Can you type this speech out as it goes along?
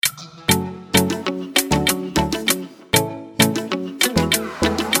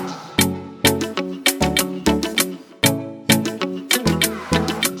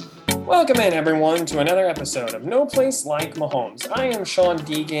Welcome in, everyone, to another episode of No Place Like Mahomes. I am Sean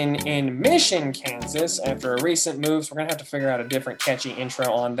Deegan in Mission, Kansas. After a recent move, so we're going to have to figure out a different catchy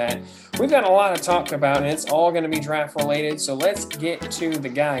intro on that. We've got a lot to talk about, and it's all going to be draft related, so let's get to the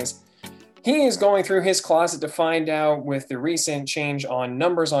guys. He is going through his closet to find out, with the recent change on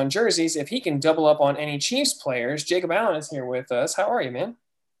numbers on jerseys, if he can double up on any Chiefs players. Jacob Allen is here with us. How are you, man?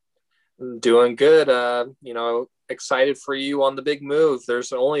 Doing good. Excited for you on the big move.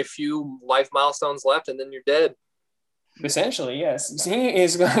 There's only a few life milestones left, and then you're dead. Essentially, yes. He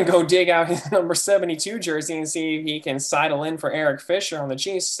is going to go dig out his number 72 jersey and see if he can sidle in for Eric Fisher on the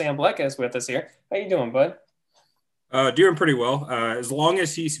Chiefs. Sam Bleck is with us here. How you doing, bud? Doing pretty well. As long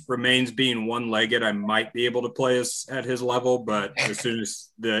as he remains being one-legged, I might be able to play at his level, but as soon as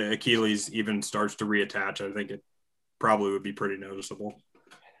the Achilles even starts to reattach, I think it probably would be pretty noticeable.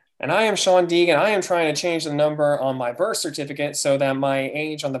 And I am Sean Deegan. I am trying to change the number on my birth certificate so that my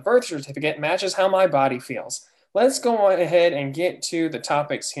age on the birth certificate matches how my body feels. Let's go ahead and get to the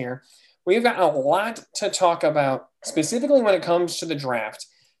topics here. We've got a lot to talk about, specifically when it comes to the draft.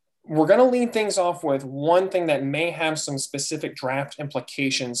 We're going to lead things off with one thing that may have some specific draft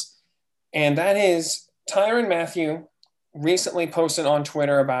implications, and that is Tyrann Mathieu recently posted on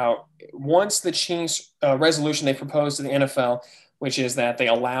Twitter about once the Chiefs resolution they proposed to the NFL, which is that they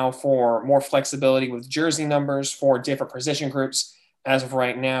allow for more flexibility with jersey numbers for different position groups. As of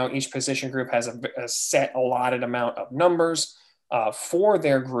right now, each position group has a set allotted amount of numbers for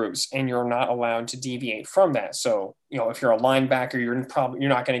their groups, and you're not allowed to deviate from that. So, if you're a linebacker, you're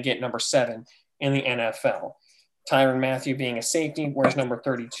not going to get number 7 in the NFL. Tyrann Mathieu, being a safety, wears number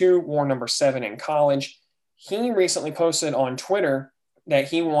 32, wore number 7 in college. He recently posted on Twitter that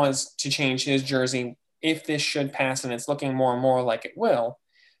he wants to change his jersey if this should pass, and it's looking more and more like it will,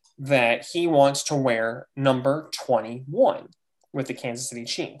 that he wants to wear number 21 with the Kansas City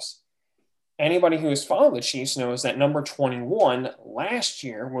Chiefs. Anybody who has followed the Chiefs knows that number 21 last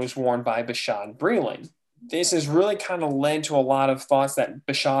year was worn by Bashaud Breeland. This has really kind of led to a lot of thoughts that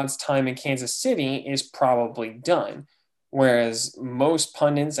Bashaud's time in Kansas City is probably done, whereas most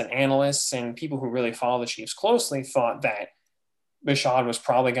pundits and analysts and people who really follow the Chiefs closely thought that Bashaud was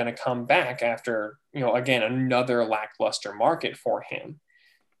probably going to come back after, again, another lackluster market for him.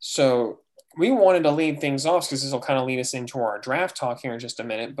 So we wanted to lead things off because this will kind of lead us into our draft talk here in just a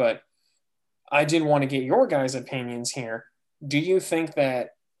minute, but I did want to get your guys' opinions here. Do you think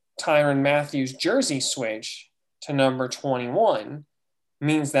that Tyrann Mathieu's jersey switch to number 21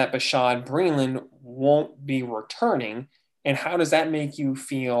 means that Bashaud Breeland won't be returning? And how does that make you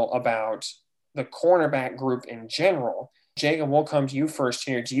feel about the cornerback group in general? Jacob, we'll come to you first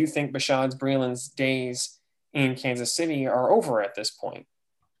here. Do you think Bashaud Breeland's days in Kansas City are over at this point?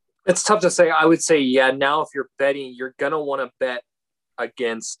 It's tough to say. I would say, yeah, now if you're betting, you're going to want to bet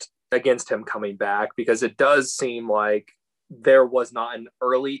against him coming back, because it does seem like there was not an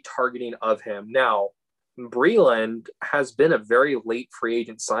early targeting of him. Now, Breeland has been a very late free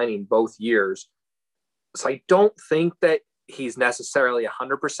agent signing both years. So I don't think that he's necessarily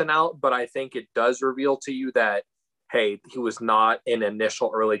 100% out, but I think it does reveal to you that, hey, he was not an initial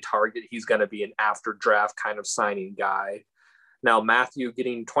early target. He's going to be an after draft kind of signing guy. Now, Mathieu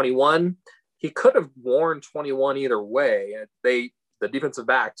getting 21, he could have worn 21 either way. The defensive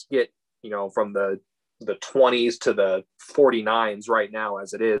backs get, from the 20s to the 49s right now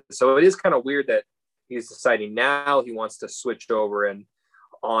as it is. So it is kind of weird that he's deciding now he wants to switch over and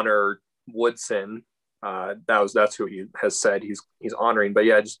honor Woodson. That's who he has said he's honoring. But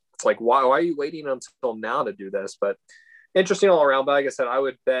yeah, it's like, why are you waiting until now to do this? But interesting all around. But like I said, I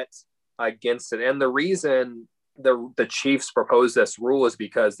would bet against it. And the reason the Chiefs proposed this rule is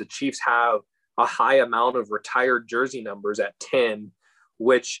because the Chiefs have a high amount of retired jersey numbers at 10,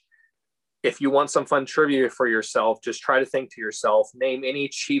 which, if you want some fun trivia for yourself, just try to think to yourself, name any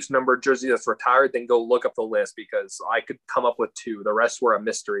Chiefs number jersey that's retired, then go look up the list, because I could come up with 2. The rest were a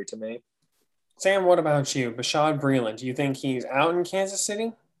mystery to me. Sam, what about you? Bashaud Breeland, do you think he's out in Kansas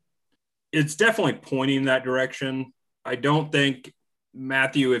City? It's definitely pointing that direction. I don't think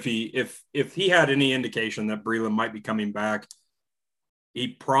Mathieu, if he had any indication that Breeland might be coming back, he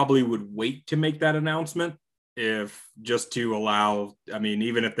probably would wait to make that announcement, even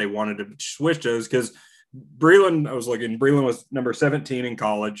if they wanted to switch those, because Breeland was number 17 in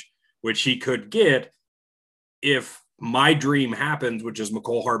college, which he could get if my dream happens, which is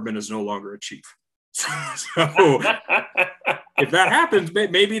Mecole Hardman is no longer a Chief. So if that happens,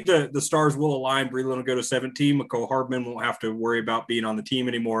 maybe the stars will align. Breeland will go to 17. Mecole Hardman won't have to worry about being on the team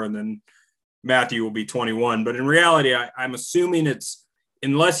anymore, and then Mathieu will be 21. But in reality, I'm assuming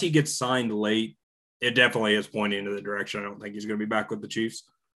unless he gets signed late, it definitely is pointing in the direction. I don't think he's going to be back with the Chiefs.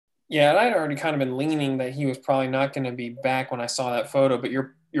 Yeah, and I'd already kind of been leaning that he was probably not going to be back when I saw that photo. But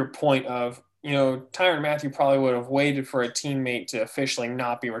your point of, Tyrann Mathieu probably would have waited for a teammate to officially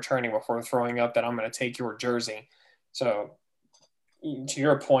not be returning before throwing up that I'm going to take your jersey. So to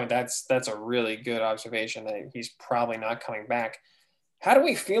your point, that's a really good observation that he's probably not coming back. How do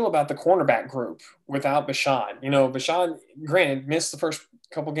we feel about the cornerback group without Bashaud? Bashaud, granted, missed the first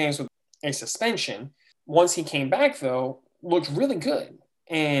couple games with a suspension. Once he came back, though, looked really good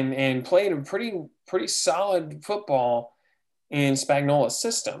and played a pretty solid football in Spagnola's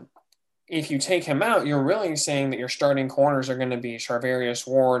system. If you take him out, you're really saying that your starting corners are going to be Charvarius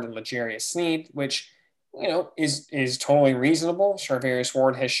Ward and L'Jarius Sneed, which is totally reasonable. Charvarius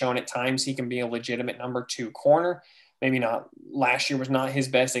Ward has shown at times he can be a legitimate number 2 corner. Maybe not, last year was not his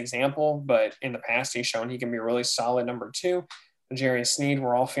best example, but in the past he's shown he can be a really solid number 2. L'Jarius Sneed,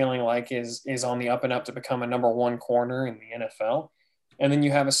 we're all feeling like is on the up and up to become a number 1 corner in the NFL. And then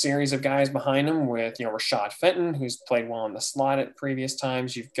you have a series of guys behind him with, Rashad Fenton, who's played well in the slot at previous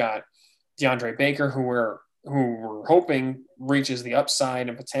times. You've got DeAndre Baker, who we're hoping reaches the upside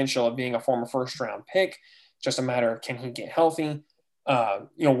and potential of being a former first-round pick. Just a matter of, can he get healthy?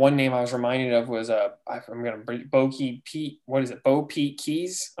 One name I was reminded of was Bo Pete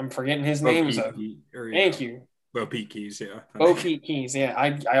Keys. I'm forgetting his name. Thank you. Bo Pete Keys, yeah. Bo Pete Keys, yeah.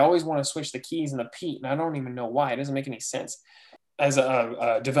 I always want to switch the keys and the Pete, and I don't even know why. It doesn't make any sense. As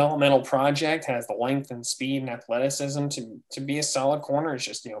a developmental project, has the length and speed and athleticism to be a solid corner. It's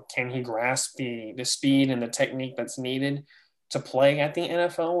just, can he grasp the speed and the technique that's needed to play at the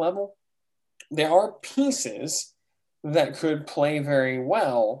NFL level? There are pieces that could play very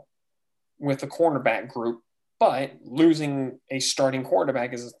well with the cornerback group, but losing a starting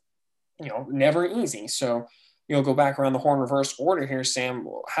quarterback is, never easy. So, go back around the horn reverse order here, Sam.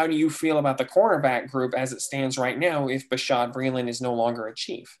 How do you feel about the cornerback group as it stands right now if Bashaud Breeland is no longer a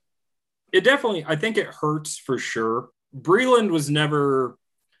Chief? It definitely, I think it hurts for sure. Breeland was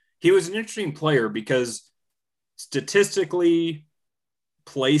he was an interesting player because statistically,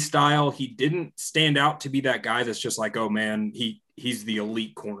 play style, he didn't stand out to be that guy that's just like, oh man, he's the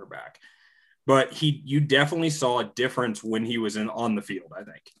elite cornerback. But you definitely saw a difference when he was on the field, I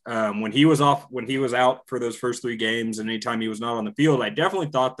think. When he was out for those first 3 games and anytime he was not on the field, I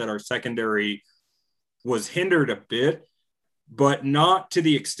definitely thought that our secondary was hindered a bit, but not to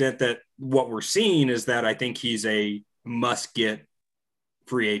the extent that what we're seeing is that I think he's a must-get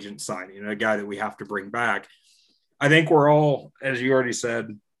free agent signing, a guy that we have to bring back. I think we're all, as you already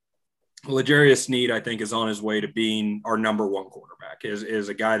said, L'Jarius Sneed, I think, is on his way to being our number 1 quarterback, is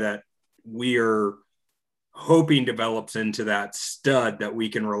a guy that we are hoping develops into that stud that we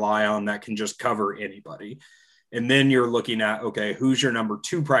can rely on that can just cover anybody. And then you're looking at, okay, who's your number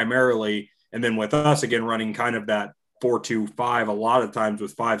 2 primarily? And then with us again, running kind of that 4-2-5, a lot of times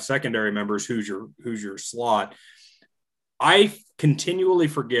with 5 secondary members, who's your slot. I continually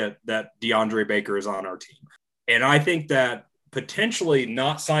forget that DeAndre Baker is on our team. And I think that potentially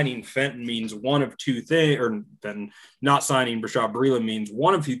not signing Fenton means one of 2 things, or then not signing Bashaud Breeland means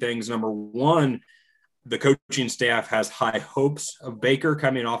one of 2 things. Number 1, the coaching staff has high hopes of Baker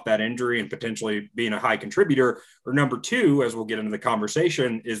coming off that injury and potentially being a high contributor. Or number 2, as we'll get into the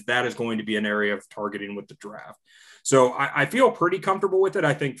conversation, is going to be an area of targeting with the draft. So I feel pretty comfortable with it.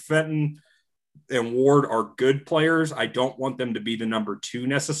 I think Fenton and Ward are good players. I don't want them to be the number 2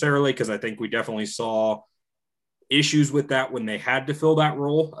 necessarily, because I think we definitely saw issues with that when they had to fill that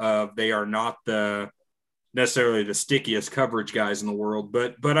role. They are not necessarily the stickiest coverage guys in the world,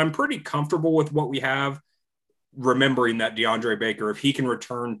 but I'm pretty comfortable with what we have, remembering that DeAndre Baker, if he can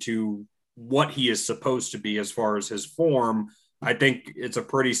return to what he is supposed to be as far as his form, I think it's a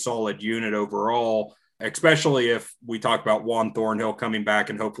pretty solid unit overall, especially if we talk about Juan Thornhill coming back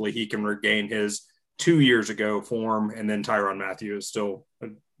and hopefully he can regain his 2 years ago form. And then Tyrann Mathieu is still a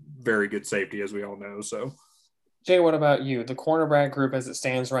very good safety, as we all know. So, Jay, what about you? The cornerback group as it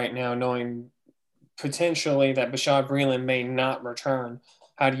stands right now, knowing potentially that Bashaud Breeland may not return,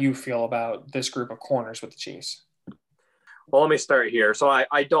 how do you feel about this group of corners with the Chiefs? Well, let me start here. So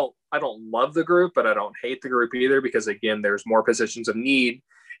I don't love the group, but I don't hate the group either, because again, there's more positions of need.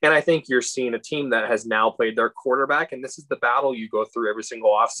 And I think you're seeing a team that has now played their quarterback. And this is the battle you go through every single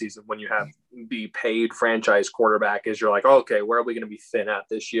offseason when you have the paid franchise quarterback, is you're like, oh, okay, where are we going to be thin at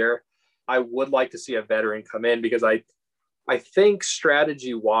this year? I would like to see a veteran come in, because I think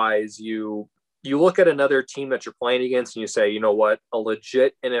strategy wise, you look at another team that you're playing against and you say, you know what, a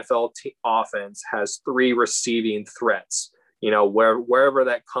legit NFL offense has 3 receiving threats, wherever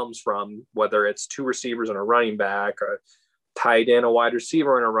that comes from, whether it's 2 receivers and a running back, or tight end, a wide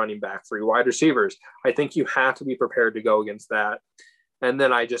receiver and a running back, 3 wide receivers. I think you have to be prepared to go against that. And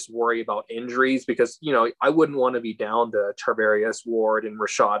then I just worry about injuries because, I wouldn't want to be down to Tarvarius Ward and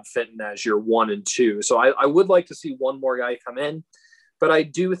Rashad Fenton as your 1 and 2. So I would like to see one more guy come in, but I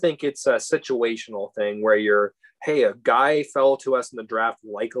do think it's a situational thing where hey, a guy fell to us in the draft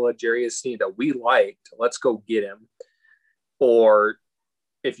like a L'Jarius Sneed that we liked. Let's go get him. Or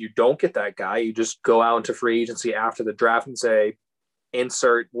if you don't get that guy, you just go out into free agency after the draft and say,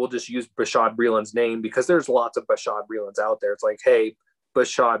 we'll just use Bashaud Breeland's name because there's lots of Bashaud Breelands out there. It's like, hey,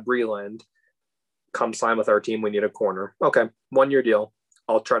 Bashaud Breeland, come sign with our team. We need a corner. Okay, 1-year deal.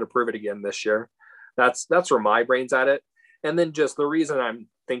 I'll try to prove it again this year. That's where my brain's at it. And then just the reason I'm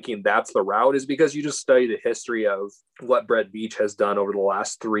thinking that's the route is because you just study the history of what Brett Veach has done over the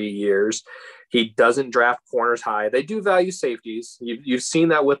last 3 years. He doesn't draft corners high. They do value safeties. You've seen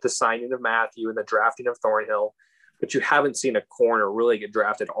that with the signing of Matthew and the drafting of Thornhill, but you haven't seen a corner really get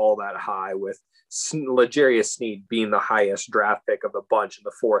drafted all that high, with L'Jarius Sneed being the highest draft pick of the bunch in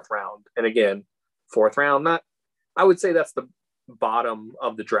the 4th round. And again, 4th round, I would say that's the bottom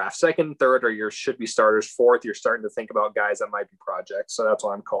of the draft. 2nd, 3rd should be starters. 4th, you're starting to think about guys that might be projects. So that's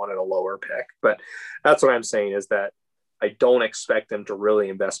why I'm calling it a lower pick. But that's what I'm saying is that I don't expect them to really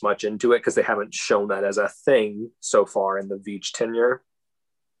invest much into it because they haven't shown that as a thing so far in the Veach tenure.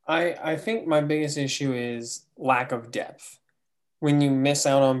 I think my biggest issue is lack of depth. When you miss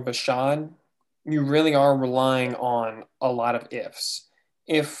out on Bashaud, you really are relying on a lot of ifs.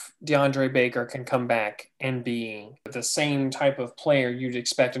 If DeAndre Baker can come back and be the same type of player you'd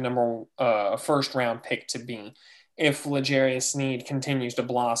expect a first-round pick to be, if L'Jarius Sneed continues to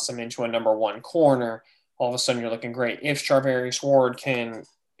blossom into a number 1 corner, all of a sudden you're looking great. If Charvarius Ward can,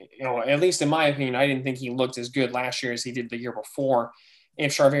 at least in my opinion, I didn't think he looked as good last year as he did the year before.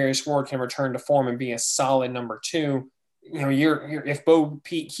 If Charvarius Ward can return to form and be a solid number 2, if Bo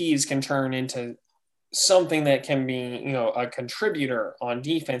Pete Keys can turn into something that can be, a contributor on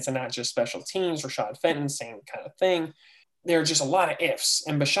defense and not just special teams, Rashad Fenton, same kind of thing. There are just a lot of ifs.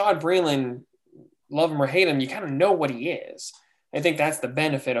 And Bashaud Breeland, love him or hate him, you kind of know what he is. I think that's the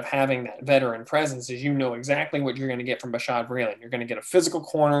benefit of having that veteran presence is exactly what you're going to get from Bashaud Breeland. You're going to get a physical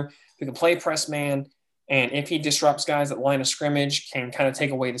corner who can play press man, and if he disrupts guys at line of scrimmage, can kind of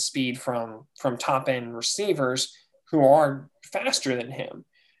take away the speed from top-end receivers who are faster than him.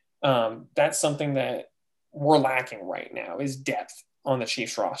 That's something that we're lacking right now is depth on the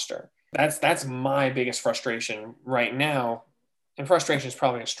Chiefs roster. That's my biggest frustration right now. And frustration is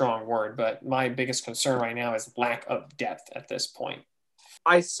probably a strong word, but my biggest concern right now is lack of depth at this point.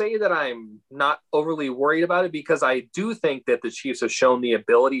 I say that I'm not overly worried about it because I do think that the Chiefs have shown the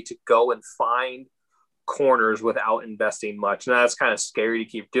ability to go and find corners without investing much. Now that's kind of scary to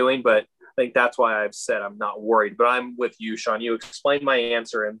keep doing, but I think that's why I've said I'm not worried. But I'm with you, Sean. You explained my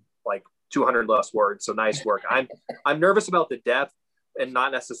answer in like 200 less words, so nice work. I'm nervous about the depth and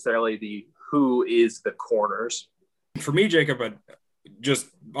not necessarily the who is the corners. For me, Jacob, just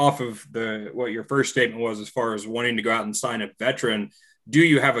off of what your first statement was as far as wanting to go out and sign a veteran, do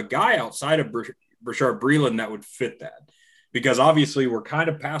you have a guy outside of Bashaud Breeland that would fit that? Because obviously we're kind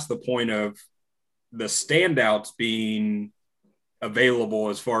of past the point of the standouts being available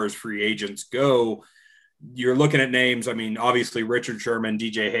as far as free agents go. You're looking at names. I mean, obviously Richard Sherman,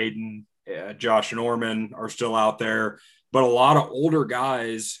 DJ Hayden, Josh Norman are still out there, but a lot of older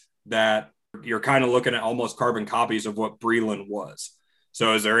guys that you're kind of looking at almost carbon copies of what Breeland was.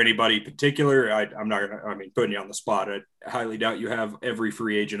 So is there anybody particular? I'm not going to, putting you on the spot. I highly doubt you have every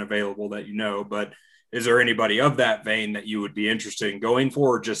free agent available that but is there anybody of that vein that you would be interested in going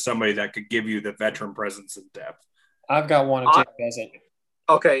for, or just somebody that could give you the veteran presence and depth? I've got one if Jake doesn't.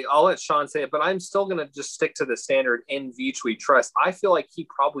 Okay, I'll let Sean say it, but I'm still going to just stick to the standard in Veach we trust. I feel like he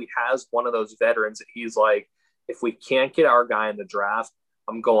probably has one of those veterans that he's like, if we can't get our guy in the draft,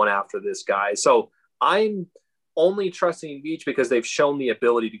 I'm going after this guy. So I'm only trusting Veach because they've shown the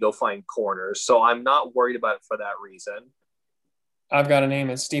ability to go find corners. So I'm not worried about it for that reason. I've got a name.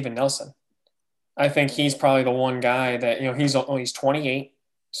 It's Steven Nelson. I think he's probably the one guy that, he's 28.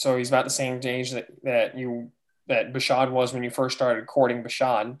 So he's about the same age that Bashaud was when you first started courting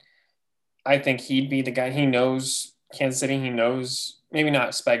Bashaud. I think he'd be the guy. He knows Kansas City. He knows maybe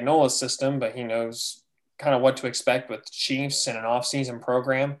not Spagnuolo's system, but he knows kind of what to expect with Chiefs in an off-season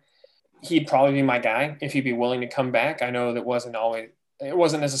program. He'd probably be my guy if he'd be willing to come back. I know that it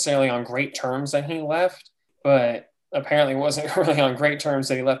wasn't necessarily on great terms that he left, but apparently it wasn't really on great terms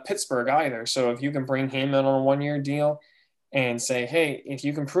that he left Pittsburgh either. So if you can bring him in on a 1-year deal and say, hey, if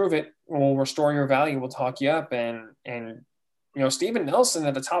you can prove it, we'll restore your value, we'll talk you up. And Steven Nelson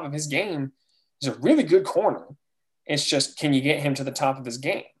at the top of his game is a really good corner. It's just, can you get him to the top of his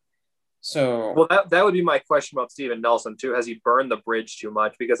game? So, well, that would be my question about Steven Nelson too. Has he burned the bridge too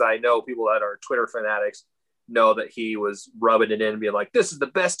much? Because I know people that are Twitter fanatics know that he was rubbing it in and being like, "This is the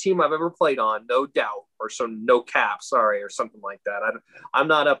best team I've ever played on, no doubt," or some no cap, sorry, or something like that. I'm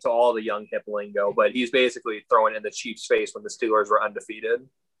not up to all the young hip lingo, but he's basically throwing in the Chiefs' face when the Steelers were undefeated.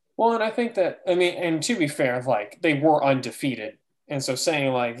 well, and I think that, I mean, and to be fair, like they were undefeated. And so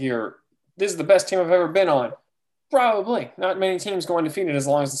saying like this is the best team I've ever been on, probably not many teams go undefeated as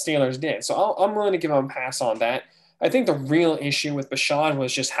long as the Steelers did. So I'm willing to give him a pass on that. I think the real issue with Bashan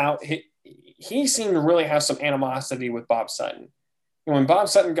was just how he seemed to really have some animosity with Bob Sutton. And when Bob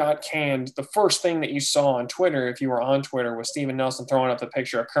Sutton got canned, the first thing that you saw on Twitter, if you were on Twitter, was Steven Nelson throwing up the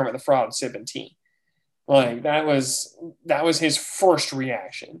picture of Kermit the Frog sipping tea. Like that was his first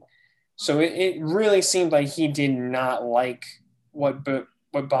reaction. So it really seemed like he did not like what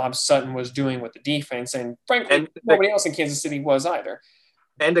Bob Sutton was doing with the defense, and frankly, nobody else in Kansas City was either.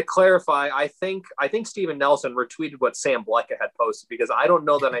 And to clarify, I think Steven Nelson retweeted what Sam Blecka had posted, because I don't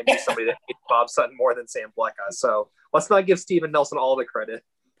know that I knew somebody that hated Bob Sutton more than Sam Blecka. So let's not give Steven Nelson all the credit.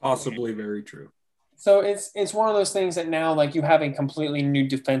 Possibly very true. So it's one of those things that now, like, you have a completely new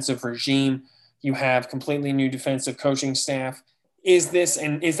defensive regime, you have completely new defensive coaching staff. Is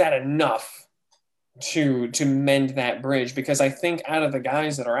that enough to mend that bridge? Because I think out of the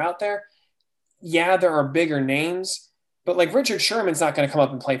guys that are out there, yeah, there are bigger names, but like Richard Sherman's not going to come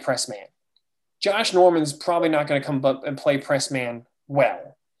up and play press man. Josh Norman's probably not going to come up and play press man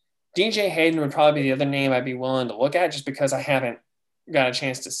well. DJ Hayden would probably be the other name I'd be willing to look at, just because I haven't got a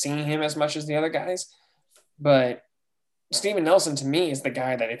chance to see him as much as the other guys. But Steven Nelson, to me, is the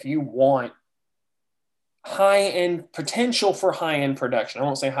guy that if you want high-end potential for high-end production, I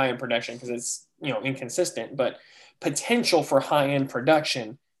won't say high-end production because it's, inconsistent, but potential for high-end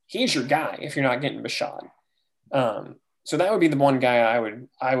production, he's your guy if you're not getting Bashan. So that would be the one guy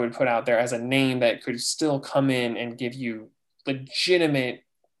I would put out there as a name that could still come in and give you legitimate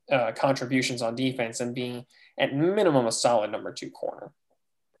contributions on defense and be at minimum a solid number 2 corner.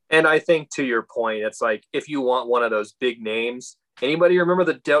 And I think, to your point, it's like, if you want one of those big names, anybody remember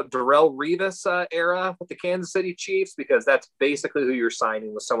the Darrelle Revis era with the Kansas City Chiefs? Because that's basically who you're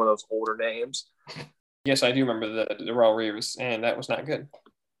signing with some of those older names. Yes, I do remember the Darrelle Revis, and that was not good.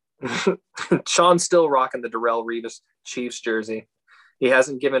 Sean's still rocking the Darrelle Revis Chiefs jersey. He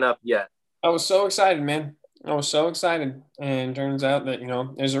hasn't given up yet. I was so excited, man. I was so excited. And turns out that,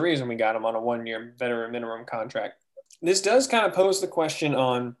 there's a reason we got him on a 1-year veteran minimum contract. This does kind of pose the question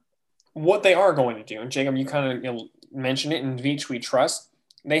on what they are going to do. And Jacob, you kind of mentioned it in Veach We Trust.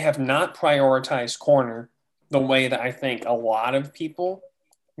 They have not prioritized corner the way that I think a lot of people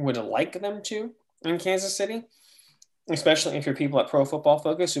would like them to in Kansas City, especially if you're people at Pro Football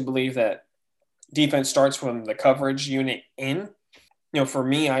Focus who believe that defense starts from the coverage unit in. For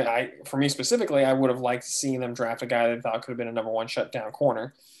me, for me specifically, I would have liked to see them draft a guy that I thought could have been a number 1 shutdown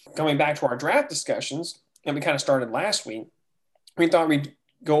corner. Coming back to our draft discussions, and we kind of started last week, we thought we'd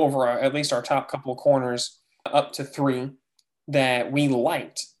go over at least our top couple of corners up to 3 that we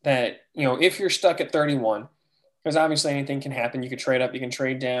liked. That, if you're stuck at 31, because obviously anything can happen. You can trade up, you can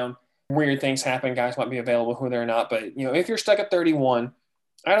trade down. Weird things happen. Guys might be available who they're not. But, if you're stuck at 31,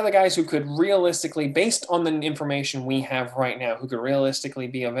 out of the guys who could realistically, based on the information we have right now, who could realistically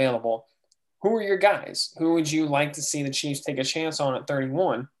be available, who are your guys? Who would you like to see the Chiefs take a chance on at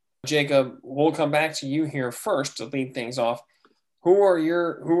 31? Jacob, we'll come back to you here first to lead things off. Who are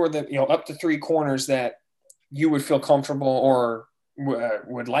the up to 3 corners that you would feel comfortable or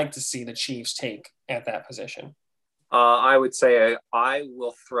would like to see the Chiefs take at that position? I would say I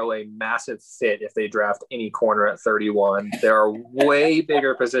will throw a massive fit if they draft any corner at 31. There are way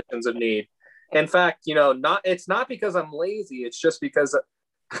bigger positions of need. In fact, it's not because I'm lazy. It's just because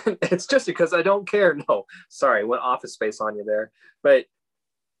I don't care. No, sorry, went Office Space on you there. But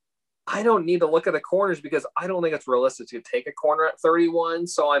I don't need to look at the corners because I don't think it's realistic to take a corner at 31.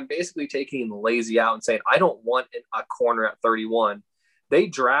 So I'm basically taking lazy out and saying I don't want a corner at 31. They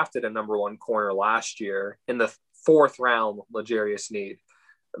drafted a number 1 corner last year in the 4th round, L'Jarius Sneed.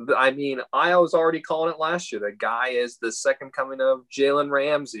 I mean, I was already calling it last year. The guy is the second coming of Jalen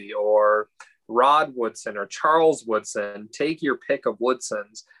Ramsey or Rod Woodson or Charles Woodson. Take your pick of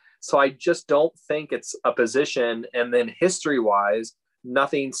Woodsons. So I just don't think it's a position. And then history-wise,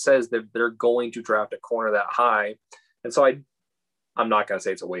 nothing says that they're going to draft a corner that high. And so I'm not going to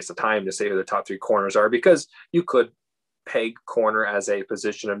say it's a waste of time to say who the top 3 corners are, because you could peg corner as a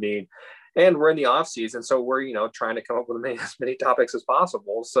position of need. And we're in the off season, so we're, trying to come up with as many topics as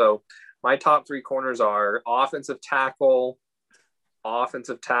possible. So my top 3 corners are offensive tackle,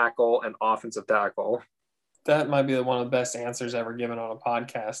 and offensive tackle. That might be one of the best answers ever given on a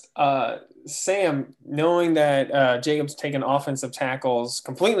podcast. Sam, knowing that Jacob's taken offensive tackles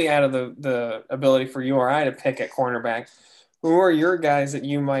completely out of the ability for you or I to pick at cornerback, who are your guys that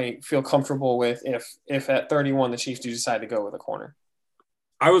you might feel comfortable with if at 31 the Chiefs do decide to go with a corner?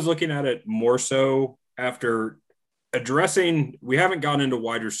 I was looking at it more so after addressing, we haven't gotten into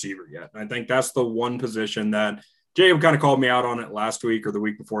wide receiver yet. I think that's the one position that Jacob kind of called me out on it last week or the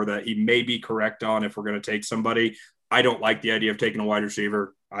week before that he may be correct on if we're going to take somebody. I don't like the idea of taking a wide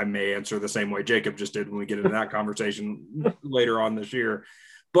receiver. I may answer the same way Jacob just did when we get into that conversation later on this year.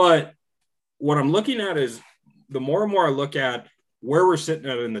 But what I'm looking at is the more and more I look at where we're sitting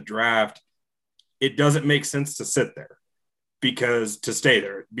at in the draft, it doesn't make sense to sit there to stay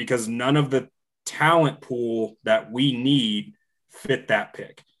there because none of the talent pool that we need fit that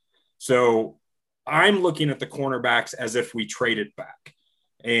pick. So I'm looking at the cornerbacks as if we traded back,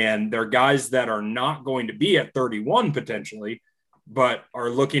 and they're guys that are not going to be at 31 potentially, but are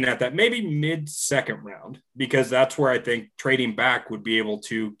looking at that maybe mid-second round, because that's where I think trading back would be able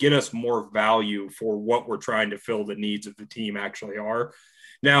to get us more value for what we're trying to fill the needs of the team actually are.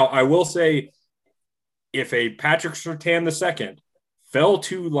 Now, I will say if a Patrick Surtain II fell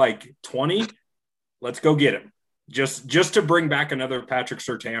to like 20, let's go get him. Just to bring back another Patrick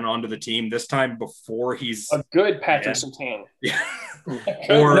Surtain onto the team, this time before he's a good Patrick Surtain. Yeah.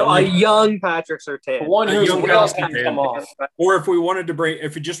 Or a young Patrick Surtain. One who's else can come off. Or if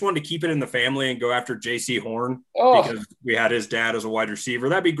we just wanted to keep it in the family and go after J.C. Horn because we had his dad as a wide receiver,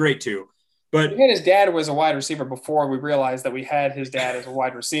 that'd be great too. But we had his dad was a wide receiver before we realized that we had his dad as a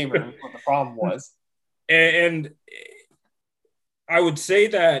wide receiver and what the problem was. And I would say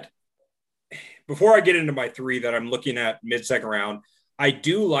that before I get into my three that I'm looking at mid-second round, I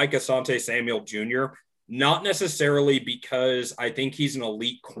do like Asante Samuel Jr., not necessarily because I think he's an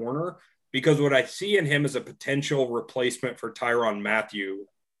elite corner, because what I see in him is a potential replacement for Tyrann Mathieu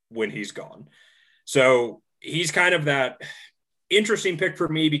when he's gone. So he's kind of that interesting pick for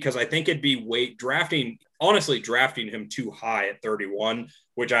me because I think it'd be drafting him too high at 31,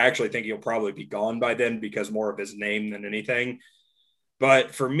 which I actually think he'll probably be gone by then because more of his name than anything.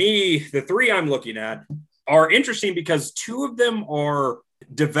 But for me, the three I'm looking at are interesting because two of them are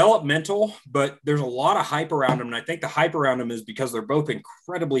developmental, but there's a lot of hype around them. And I think the hype around them is because they're both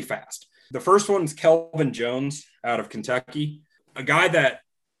incredibly fast. The first one's Kelvin Jones out of Kentucky, a guy that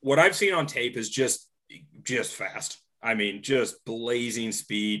what I've seen on tape is just fast. I mean, just blazing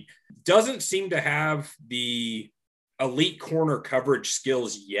speed. Doesn't seem to have the elite corner coverage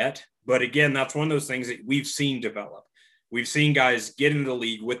skills yet. But again, that's one of those things that we've seen develop. We've seen guys get into the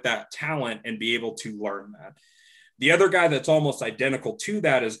league with that talent and be able to learn that. The other guy that's almost identical to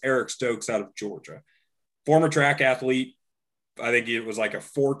that is Eric Stokes out of Georgia. Former track athlete. I think it was like a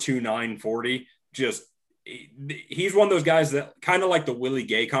 4.29 40. He's one of those guys that kind of like the Willie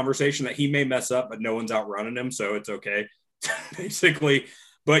Gay conversation that he may mess up, but no one's outrunning him. So it's okay, basically.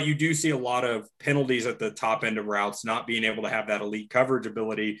 But you do see a lot of penalties at the top end of routes, not being able to have that elite coverage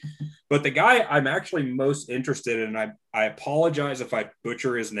ability. But the guy I'm actually most interested in, I apologize if I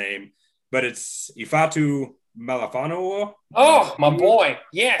butcher his name, but it's Ifeatu Melifonwu. Oh, my boy.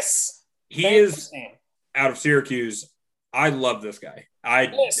 Yes. He is out of Syracuse. I love this guy.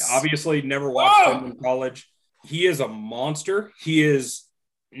 I obviously never watched him in college. He is a monster. He is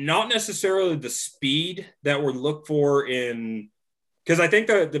not necessarily the speed that we're looked for in – because I think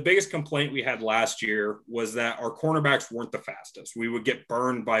the biggest complaint we had last year was that our cornerbacks weren't the fastest. We would get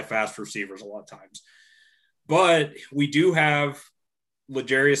burned by fast receivers a lot of times. But we do have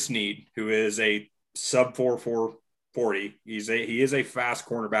L'Jarius Sneed, who is a sub 4.40. He is a fast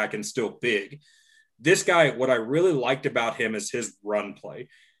cornerback and still big. This guy, what I really liked about him is his run play.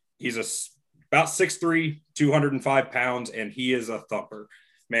 He's about 6'3", 205 pounds, and he is a thumper.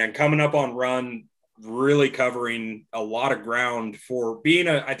 Man, coming up on run, really covering a lot of ground for being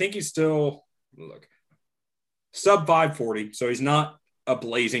I think he's still sub 540. So he's not a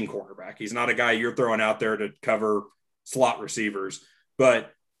blazing cornerback. He's not a guy you're throwing out there to cover slot receivers,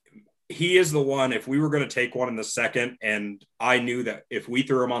 but he is the one, if we were going to take one in the second, and I knew that if we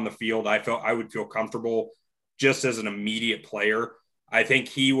threw him on the field, I would feel comfortable just as an immediate player. I think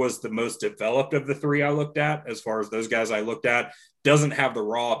he was the most developed of the three I looked at. As far as those guys I looked at, doesn't have the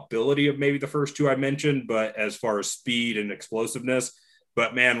raw ability of maybe the first two I mentioned, but as far as speed and explosiveness.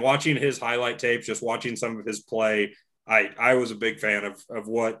 But man, watching his highlight tapes, just watching some of his play, I was a big fan of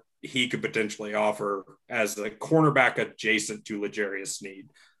what he could potentially offer as the cornerback adjacent to L'Jarius Sneed.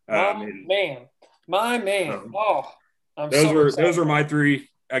 My man. Those are my three.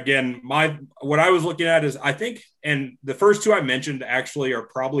 again, what I was looking at is I think, and the first two I mentioned actually are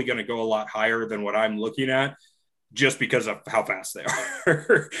probably going to go a lot higher than what I'm looking at, just because of how fast they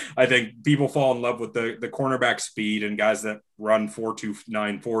are. I think people fall in love with the cornerback speed and guys that run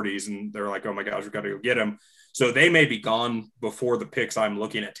 4.29 40s, and they're like, oh my gosh, we've got to go get them. So they may be gone before the picks I'm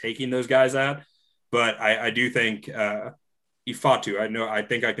looking at taking those guys at. But I do think Ifatu, I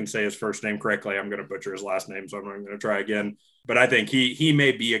think I can say his first name correctly. I'm going to butcher his last name, so I'm not going to try again. But I think he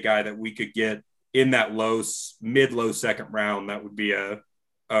may be a guy that we could get in that mid-low second round. That would be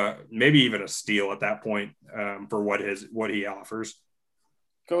maybe even a steal at that point for what he offers.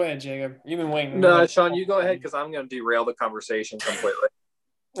 Go ahead, Jacob. You've been waiting. No, Sean, you go ahead because I'm going to derail the conversation completely.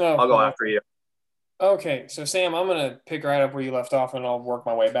 I'll go after you. Okay, so Sam, I'm going to pick right up where you left off, and I'll work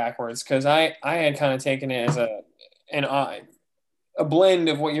my way backwards because I had kind of taken it as a blend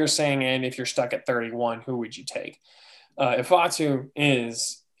of what you're saying, and if you're stuck at 31, who would you take? Ifatu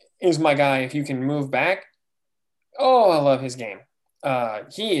is my guy. If you can move back, I love his game.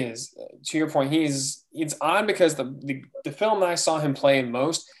 He is, to your point, it's odd because the film that I saw him play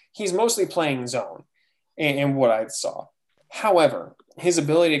most, he's mostly playing zone in what I saw. However, his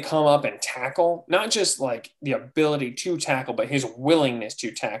ability to come up and tackle, not just like the ability to tackle, but his willingness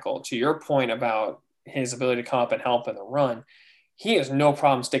to tackle, to your point about his ability to come up and help in the run, he has no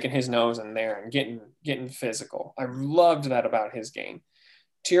problem sticking his nose in there and getting physical. I loved that about his game.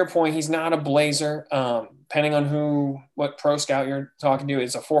 To your point, he's not a blazer. Depending on what pro scout you're talking to,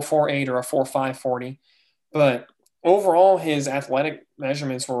 it's a 4.48 or a 4.5 40. But overall, his athletic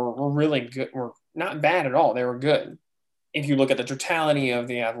measurements were really good. Were not bad at all. They were good. If you look at the totality of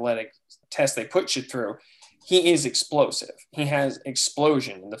the athletic test they put you through, he is explosive. He has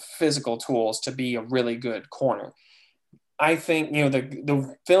explosion and the physical tools to be a really good corner. I think,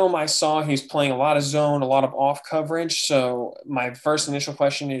 the film I saw, he's playing a lot of zone, a lot of off coverage. So my first initial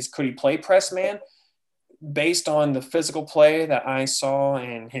question is, could he play press man? Based on the physical play that I saw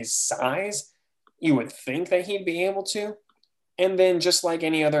and his size, you would think that he'd be able to. And then just like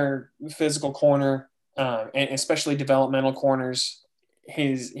any other physical corner, and especially developmental corners,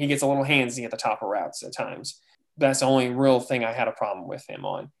 he gets a little handsy at the top of routes at times. That's the only real thing I had a problem with him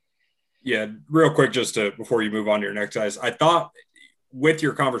on. Yeah, real quick, before you move on to your next guys, I thought with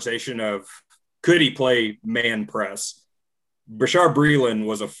your conversation of could he play man press, Bashar Breeland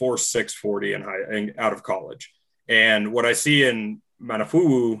was a 4.6 40 out of college. And what I see in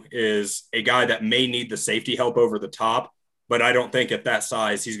Manafuwu is a guy that may need the safety help over the top, but I don't think at that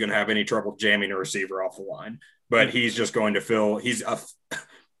size he's going to have any trouble jamming a receiver off the line. But he's just going to he's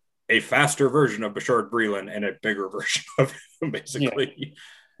a faster version of Bashar Breeland and a bigger version of him, basically.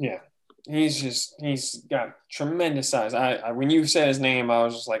 Yeah. He's got tremendous size. When you said his name, I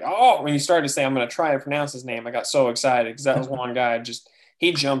was just like, when you started to say, I'm going to try to pronounce his name, I got so excited because that was one guy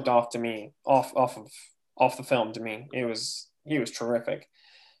he jumped off to me off the film to me. He was terrific.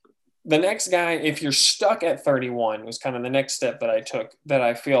 The next guy, if you're stuck at 31, was kind of the next step that I took that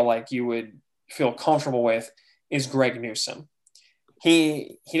I feel like you would feel comfortable with is Greg Newsome.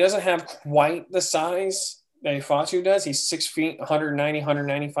 He doesn't have quite the size that Ifatu does. He's 6 feet, 190,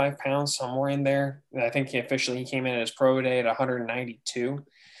 195 pounds, somewhere in there. I think he came in at his pro day at 192.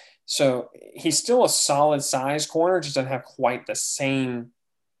 So he's still a solid size corner, just doesn't have quite the same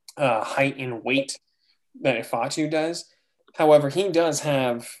height and weight that Ifatu does. However, he does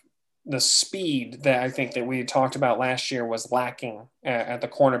have the speed that I think that we talked about last year was lacking at the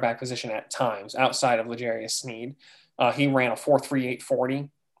cornerback position at times outside of L'Jarius Sneed. He ran a 4.38 40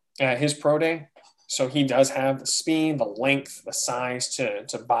 at his pro day. So he does have the speed, the length, the size to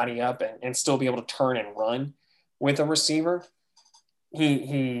body up and still be able to turn and run with a receiver.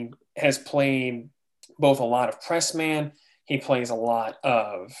 He has played both a lot of press man. He plays a lot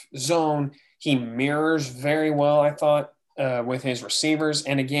of zone. He mirrors very well, I thought, with his receivers.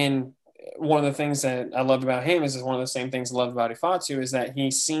 And again, one of the things that I loved about him is one of the same things I loved about Ifatu is that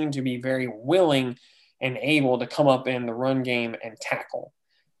he seemed to be very willing and able to come up in the run game and tackle.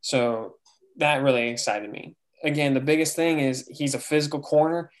 So that really excited me. Again, the biggest thing is he's a physical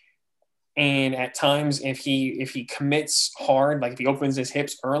corner. And at times, if he commits hard, like if he opens his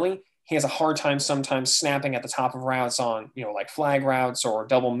hips early, he has a hard time sometimes snapping at the top of routes on, like flag routes or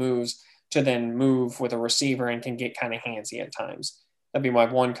double moves to then move with a receiver and can get kind of handsy at times. That'd be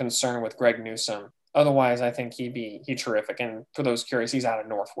my one concern with Greg Newsome. Otherwise, I think he'd terrific. And for those curious, he's out of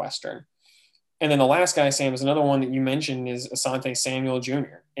Northwestern. And then the last guy, Sam, is another one that you mentioned is Asante Samuel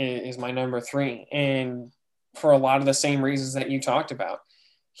Jr. is my number 3. And for a lot of the same reasons that you talked about,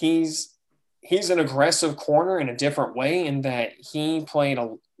 he's an aggressive corner in a different way in that he played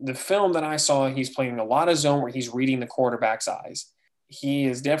the film that I saw, he's playing a lot of zone where he's reading the quarterback's eyes. he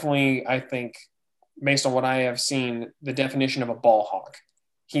is definitely, I think, based on what I have seen, the definition of a ball hawk.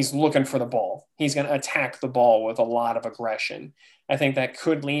 He's looking for the ball. He's going to attack the ball with a lot of aggression. I think that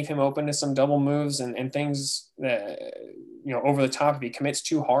could leave him open to some double moves and things that, over the top if he commits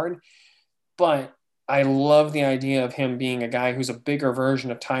too hard. But I love the idea of him being a guy who's a bigger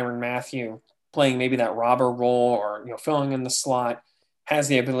version of Tyrann Mathieu, playing maybe that robber role or, filling in the slot, has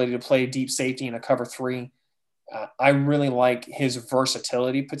the ability to play deep safety in a cover three. I really like his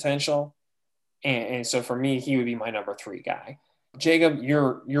versatility potential. And so for me, he would be my number 3 guy. Jacob,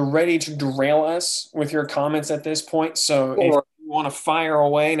 you're ready to derail us with your comments at this point. So if you want to fire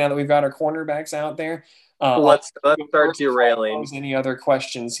away now that we've got our cornerbacks out there, let's start derailing. Any other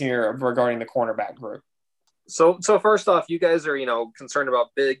questions here regarding the cornerback group? So first off, you guys are, concerned about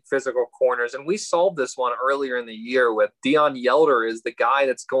big physical corners, and we solved this one earlier in the year with Deon Yelder is the guy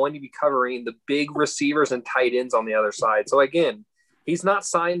that's going to be covering the big receivers and tight ends on the other side. So again, he's not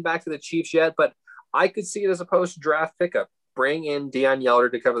signed back to the Chiefs yet, but I could see it as a post-draft pickup. Bring in Deon Yelder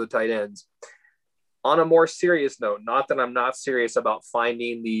to cover the tight ends. On a more serious note, not that I'm not serious about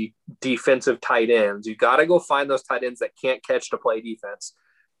finding the defensive tight ends. You got to go find those tight ends that can't catch to play defense.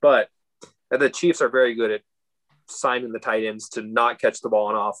 But the Chiefs are very good at signing the tight ends to not catch the ball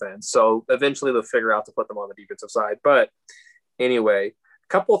on offense. So eventually they'll figure out to put them on the defensive side. But anyway, a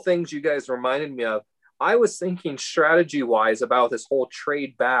couple of things you guys reminded me of. I was thinking strategy-wise about this whole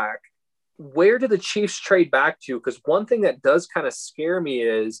trade back. Where do the Chiefs trade back to? Because one thing that does kind of scare me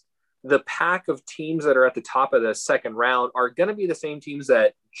is the pack of teams that are at the top of the second round are going to be the same teams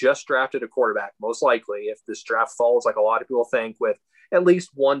that just drafted a quarterback, most likely, if this draft falls like a lot of people think, with at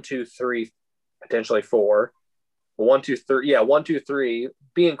least 1, 2, 3, potentially 4. 1, 2, 3. Yeah, 1, 2, 3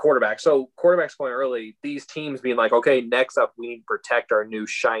 being quarterback. So quarterbacks going early, these teams being like, okay, next up, we need to protect our new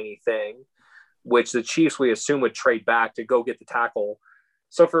shiny thing, which the Chiefs, we assume, would trade back to go get the tackle.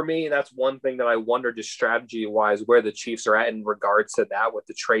 So for me, that's one thing that I wonder just strategy-wise where the Chiefs are at in regards to that with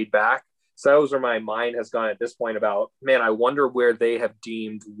the trade back. So that was where my mind has gone at this point about, man, I wonder where they have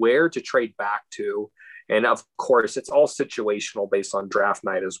deemed where to trade back to. And of course, it's all situational based on draft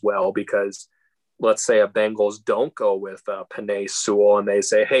night as well, because let's say a Bengals don't go with Penei Sewell and they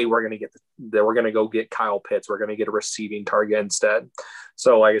say, hey, we're going to go get Kyle Pitts. We're going to get a receiving target instead.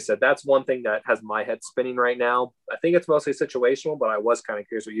 So like I said, that's one thing that has my head spinning right now. I think it's mostly situational, but I was kind of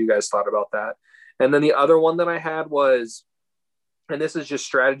curious what you guys thought about that. And then the other one that I had was, and this is just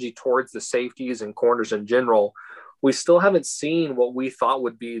strategy towards the safeties and corners in general, we still haven't seen what we thought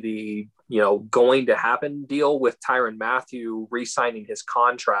would be the, going to happen deal with Tyrann Mathieu re-signing his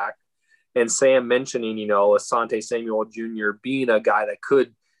contract. And Sam mentioning, Asante Samuel Jr. being a guy that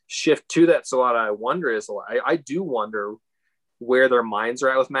could shift to that. So what I wonder is, I do wonder where their minds are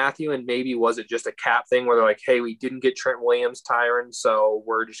at with Mathieu, and maybe was it just a cap thing where they're like, hey, we didn't get Trent Williams, Tyrann, so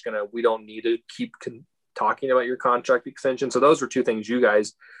we don't need to keep talking about your contract extension. So those were two things you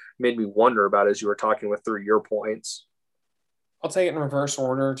guys made me wonder about as you were talking through your points. I'll take it in reverse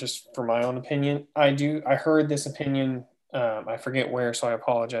order, just for my own opinion. I heard this opinion. I forget where, so I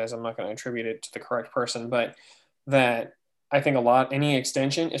apologize. I'm not going to attribute it to the correct person, but that I think any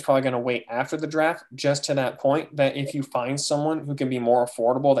extension is probably going to wait after the draft, just to that point, that if you find someone who can be more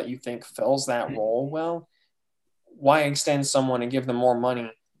affordable that you think fills that role well, why extend someone and give them more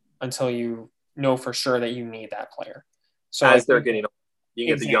money until you know for sure that you need that player? So as they're getting, you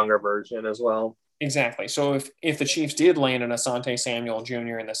get the younger version as well. Exactly. So if the Chiefs did land an Asante Samuel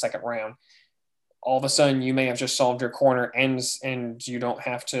Jr. in the second round, all of a sudden you may have just solved your corner ends and you don't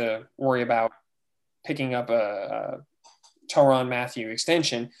have to worry about picking up a Tyrann Mathieu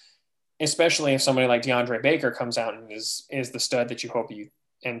extension, especially if somebody like DeAndre Baker comes out and is the stud that you hope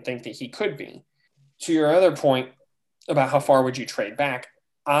and think that he could be. To your other point about how far would you trade back,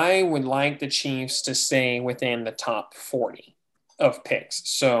 I would like the Chiefs to stay within the top 40 of picks.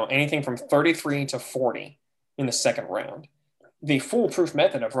 So anything from 33 to 40 in the second round. The foolproof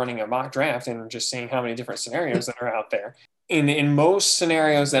method of running a mock draft and just seeing how many different scenarios that are out there. In most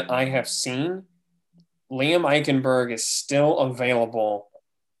scenarios that I have seen, Liam Eichenberg is still available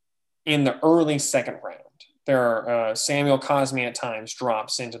in the early second round. There are Samuel Cosmi at times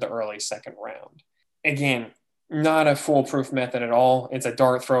drops into the early second round. Again, not a foolproof method at all. It's a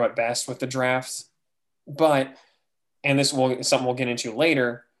dart throw at best with the drafts. But, and this is something we'll get into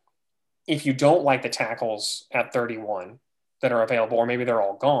later, if you don't like the tackles at 31 that are available, or maybe they're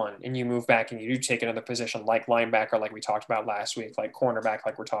all gone, and you move back and you do take another position like linebacker, like we talked about last week, like cornerback,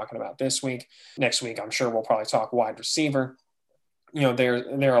 like we're talking about this week. Next week, I'm sure we'll probably talk wide receiver. There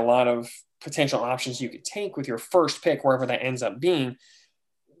are a lot of potential options you could take with your first pick, wherever that ends up being.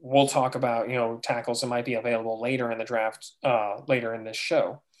 we'll talk about, tackles that might be available later in the draft, later in this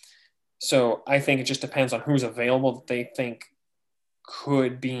show. So I think it just depends on who's available that they think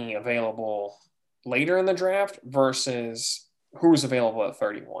could be available later in the draft versus who's available at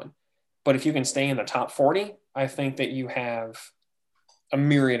 31. But if you can stay in the top 40, I think that you have a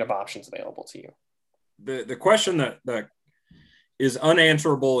myriad of options available to you. The question that is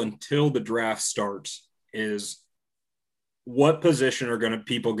unanswerable until the draft starts is, what position are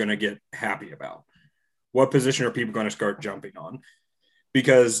people going to get happy about? What position are people going to start jumping on?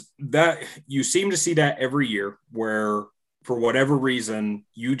 Because that you seem to see that every year where, for whatever reason,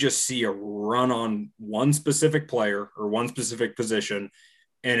 you just see a run on one specific player or one specific position,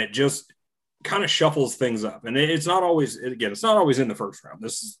 and it just kind of shuffles things up. And it's not always in the first round.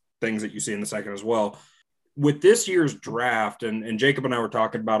 This is things that you see in the second as well. With this year's draft, and Jacob and I were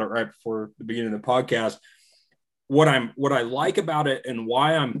talking about it right before the beginning of the podcast, what I like about it and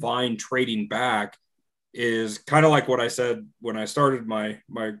why I'm fine trading back is kind of like what I said when I started my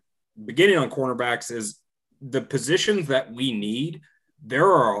beginning on cornerbacks, is the positions that we need.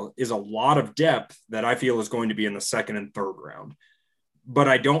 Is a lot of depth that I feel is going to be in the second and third round, but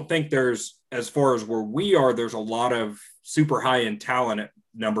I don't think there's, as far as where we are, there's a lot of super high end talent at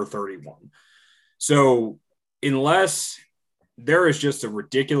number 31. So unless there is just a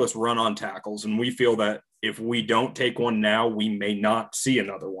ridiculous run on tackles, and we feel that if we don't take one now, we may not see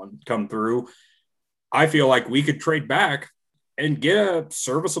another one come through, I feel like we could trade back and get a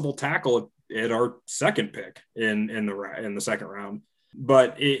serviceable tackle at our second pick in the second round.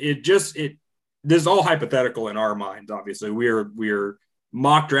 But this is all hypothetical in our minds. Obviously, we're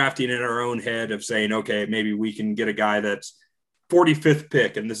mock drafting in our own head of saying, okay, maybe we can get a guy that's 45th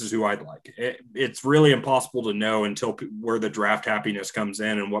pick, and this is who I'd like. It's really impossible to know until where the draft happiness comes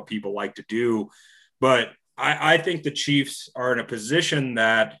in and what people like to do. But I think the Chiefs are in a position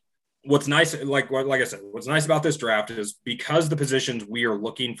that what's nice, like I said, what's nice about this draft is because the positions we are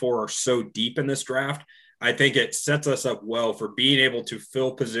looking for are so deep in this draft, I think it sets us up well for being able to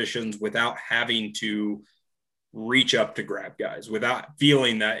fill positions without having to reach up to grab guys, without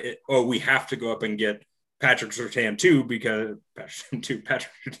feeling that, we have to go up and get Patrick Surtain too, because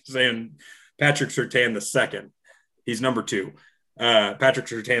Patrick Surtain the second. He's number 2. Patrick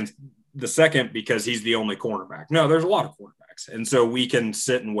Surtain's the second because he's the only cornerback. No, there's a lot of cornerbacks. And so we can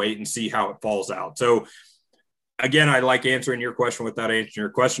sit and wait and see how it falls out. So again, I like answering your question without answering your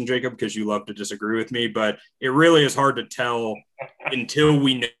question, Jacob, because you love to disagree with me, but it really is hard to tell until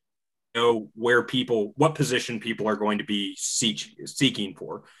we know what position people are going to be seeking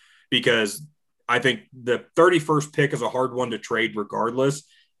for, because I think the 31st pick is a hard one to trade regardless,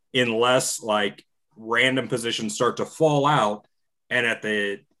 unless like random positions start to fall out. And at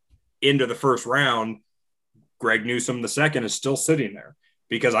the end of the first round, Greg Newsome II is still sitting there,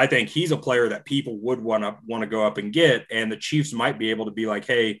 because I think he's a player that people would want to go up and get. And the Chiefs might be able to be like,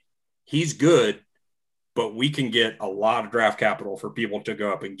 hey, he's good, but we can get a lot of draft capital for people to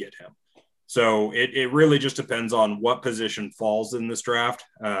go up and get him. So it really just depends on what position falls in this draft.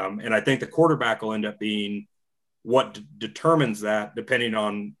 And I think the quarterback will end up being what determines that, depending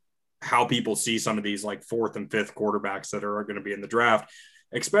on how people see some of these like 4th and 5th quarterbacks that are going to be in the draft,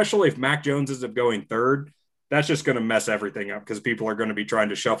 especially if Mac Jones ends up going 3rd. That's just going to mess everything up, because people are going to be trying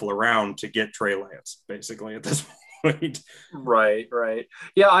to shuffle around to get Trey Lance basically at this point. Right.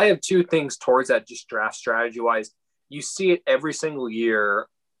 Yeah, I have 2 things towards that, just draft strategy wise. You see it every single year,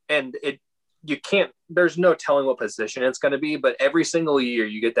 and there's no telling what position it's going to be, but every single year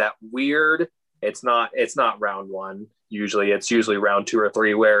you get that weird, it's not round 1. It's usually round 2 or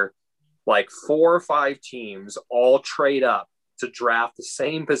 3, where like 4 or 5 teams all trade up to draft the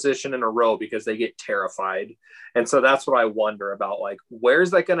same position in a row because they get terrified. And so that's what I wonder about, like,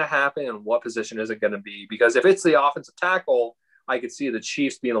 where's that going to happen and what position is it going to be? Because if it's the offensive tackle, I could see the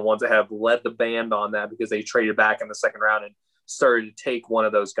Chiefs being the ones that have led the band on that, because they traded back in the second round and started to take one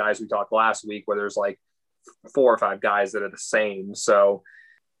of those guys we talked last week, where there's like 4 or 5 guys that are the same. So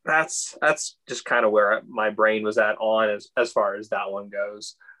that's just kind of where my brain was at on as far as that one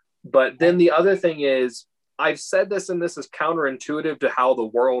goes. But then the other thing is, I've said this, and this is counterintuitive to how the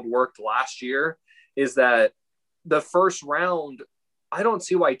world worked last year, is that the first round, I don't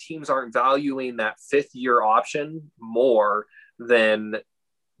see why teams aren't valuing that 5th year option more than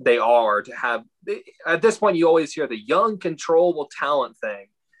they are to have. At this point, you always hear the young, controllable talent thing.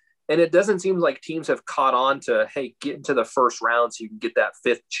 And it doesn't seem like teams have caught on to, hey, get into the first round so you can get that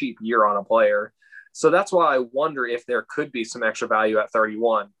 5th cheap year on a player. So that's why I wonder if there could be some extra value at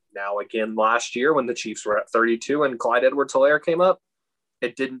 31. Now, again, last year when the Chiefs were at 32 and Clyde Edwards-Helaire came up,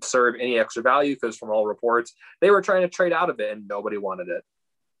 it didn't serve any extra value, because from all reports, they were trying to trade out of it and nobody wanted it.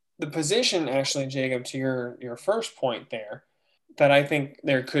 the position, actually, Jacob, to your first point there, that I think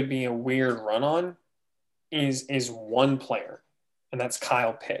there could be a weird run on is one player, and that's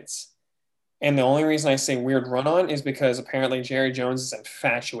Kyle Pitts. And the only reason I say weird run on is because apparently Jerry Jones is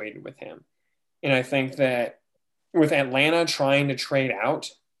infatuated with him. And I think that with Atlanta trying to trade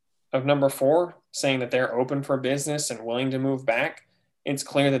out of number 4, saying that they're open for business and willing to move back, it's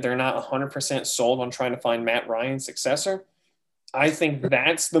clear that they're not 100% sold on trying to find Matt Ryan's successor. I think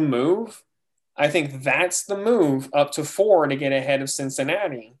that's the move. I think that's the move up to 4 to get ahead of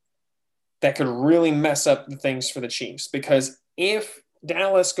Cincinnati that could really mess up the things for the Chiefs. Because if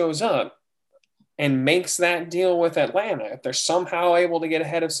Dallas goes up and makes that deal with Atlanta, if they're somehow able to get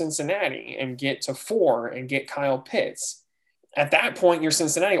ahead of Cincinnati and get to 4 and get Kyle Pitts, at that point, you're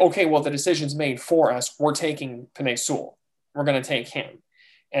Cincinnati. Okay, well, the decision's made for us. We're taking Penei Sewell. We're going to take him.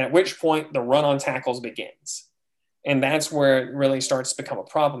 And at which point, the run on tackles begins. And that's where it really starts to become a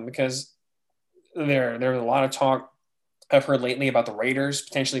problem, because there's a lot of talk I've heard lately about the Raiders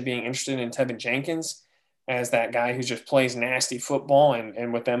potentially being interested in Tevin Jenkins as that guy who just plays nasty football.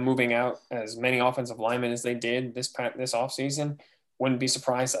 And with them moving out as many offensive linemen as they did this offseason, wouldn't be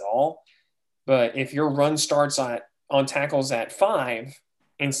surprised at all. But if your run starts on tackles at 5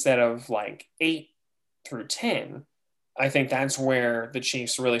 instead of like 8 through 10, I think that's where the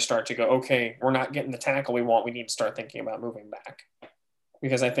Chiefs really start to go, okay, we're not getting the tackle we want. We need to start thinking about moving back.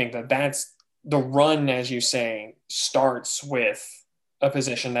 Because I think that's the run, as you say, starts with a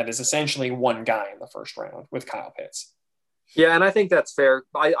position that is essentially one guy in the first round with Kyle Pitts. Yeah, and I think that's fair.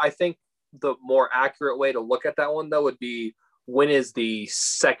 I think the more accurate way to look at that one, though, would be when is the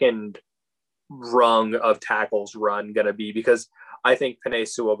second rung of tackles run going to be? Because I think Penei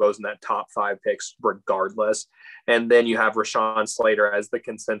Sewell goes in that top 5 picks regardless. And then you have Rashawn Slater as the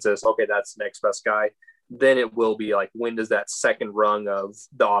consensus. Okay, that's the next best guy. Then it will be like, when does that second rung of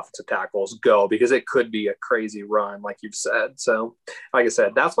the offensive tackles go? Because it could be a crazy run, like you've said. So, like I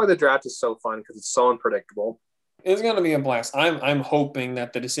said, that's why the draft is so fun, because it's so unpredictable. It's going to be a blast. I'm hoping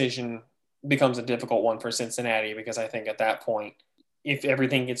that the decision becomes a difficult one for Cincinnati, because I think at that point, if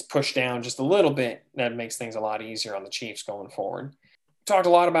everything gets pushed down just a little bit, that makes things a lot easier on the Chiefs going forward. Talked a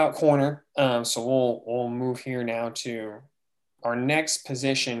lot about corner, so we'll move here now to our next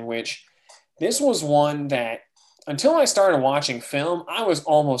position, which this was one that until I started watching film, I was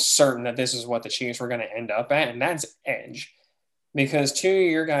almost certain that this is what the Chiefs were going to end up at, and that's edge. Because to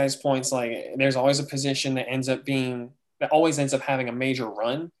your guys' points, like there's always a position that always ends up having a major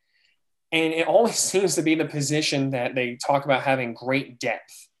run. And it always seems to be the position that they talk about having great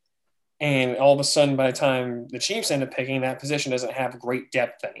depth. And all of a sudden, by the time the Chiefs end up picking, that position doesn't have great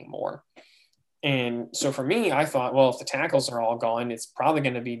depth anymore. And so for me, I thought, well, if the tackles are all gone, it's probably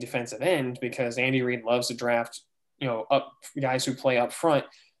going to be defensive end, because Andy Reid loves to draft, up guys who play up front,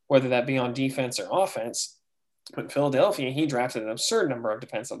 whether that be on defense or offense. But in Philadelphia, he drafted an absurd number of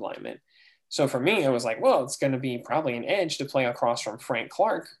defensive linemen. So for me, it was like, well, it's going to be probably an edge to play across from Frank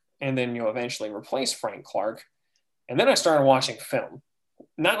Clark, and then you'll eventually replace Frank Clark. And then I started watching film.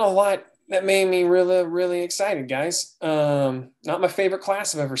 Not a lot that made me really, really excited, guys. Not my favorite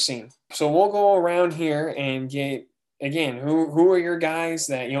class I've ever seen. So we'll go around here and get, again, who are your guys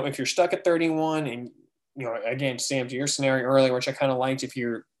that, if you're stuck at 31 and, again, Sam, to your scenario earlier, which I kind of liked,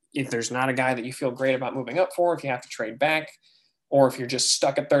 if there's not a guy that you feel great about moving up for, if you have to trade back, or if you're just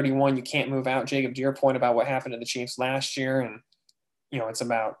stuck at 31, you can't move out. Jacob, to your point about what happened to the Chiefs last year, and, it's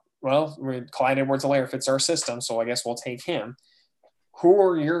about, well, Clyde Edwards-Helaire fits our system, so I guess we'll take him. Who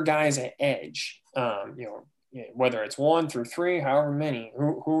are your guys at edge? Whether it's 1 through 3, however many,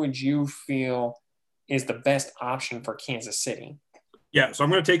 who would you feel is the best option for Kansas City? Yeah, so I'm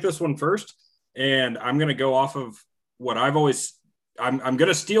going to take this one first, and I'm going to go off of what I'm going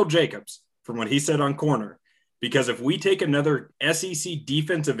to steal Jacobs from what he said on corner, because if we take another SEC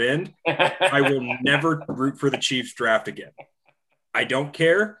defensive end, I will never root for the Chiefs draft again. I don't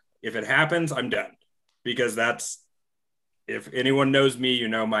care. If it happens, I'm done, because if anyone knows me,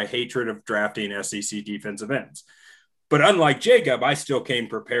 my hatred of drafting SEC defensive ends. But unlike Jacob, I still came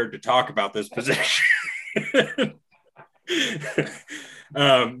prepared to talk about this position.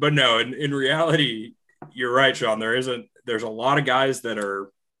 But no, in reality, you're right, Sean. There's a lot of guys that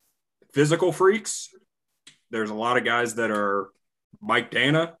are physical freaks. There's a lot of guys that are Mike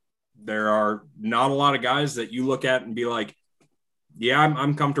Dana. There are not a lot of guys that you look at and be like, yeah,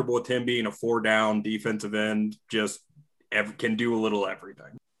 I'm comfortable with him being a 4-down defensive end, just can do a little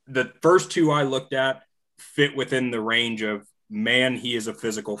everything. The first 2 I looked at fit within the range of, man, he is a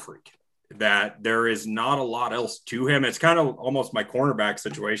physical freak, that there is not a lot else to him. It's kind of almost my cornerback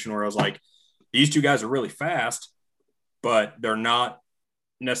situation where I was like, these 2 guys are really fast, but they're not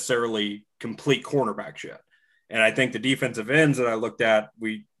necessarily complete cornerbacks yet. And I think the defensive ends that I looked at,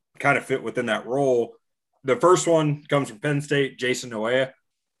 we kind of fit within that role. The first one comes from Penn State, Jason Noea,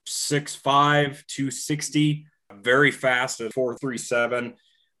 6'5", 260, very fast at 4.37.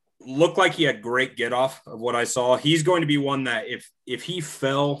 Looked like he had great get off of what I saw. He's going to be one that if he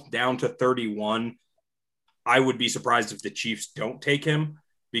fell down to 31, I would be surprised if the Chiefs don't take him,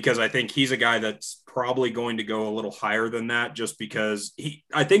 because I think he's a guy that's probably going to go a little higher than that, just because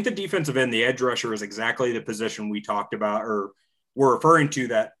I think the defensive end, the edge rusher, is exactly the position we talked about, or we're referring to,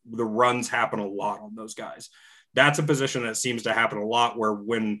 that the runs happen a lot on those guys. That's a position that seems to happen a lot, where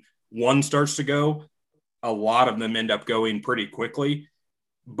when one starts to go, a lot of them end up going pretty quickly.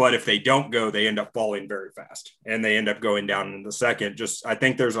 But if they don't go, they end up falling very fast, and they end up going down in the second. I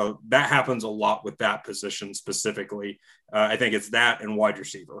think that happens a lot with that position specifically. I think it's that and wide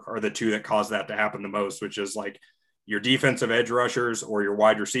receiver are the two that cause that to happen the most, which is like your defensive edge rushers or your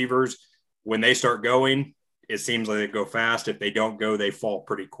wide receivers. When they start going, it seems like they go fast. If they don't go, they fall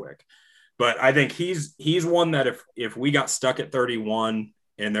pretty quick. But I think he's one that if we got stuck at 31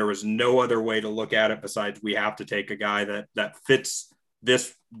 and there was no other way to look at it besides we have to take a guy that fits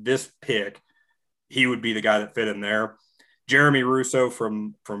this pick, he would be the guy that fit in there. Jeremy Russo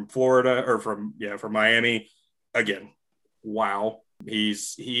from Florida, or from Miami. Again, wow.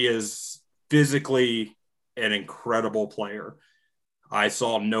 He is physically an incredible player. I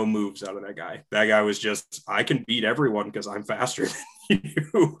saw no moves out of that guy. That guy was just, I can beat everyone because I'm faster than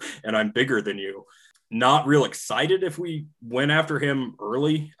you and I'm bigger than you. Not real excited if we went after him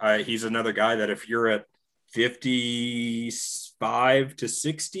early. He's another guy that if you're at 55 to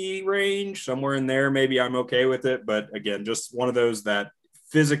 60 range, somewhere in there, maybe I'm okay with it. But again, just one of those that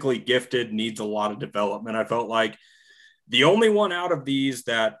physically gifted, needs a lot of development. I felt like the only one out of these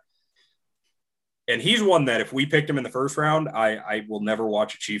that, and he's one that if we picked him in the first round, I will never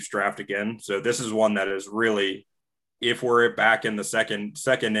watch a Chiefs draft again. So this is one that is really, if we're back in the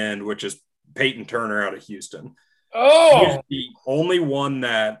second end, which is Peyton Turner out of Houston. Oh, he's the only one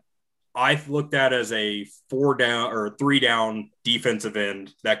that I've looked at as a 4-down or 3-down defensive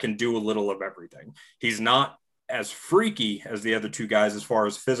end that can do a little of everything. He's not as freaky as the other two guys as far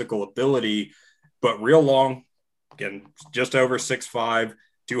as physical ability, but real long, again, just over 6'5",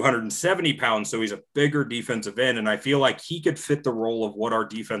 270 pounds. So he's a bigger defensive end. And I feel like he could fit the role of what our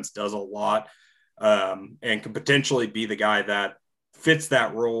defense does a lot, and could potentially be the guy that fits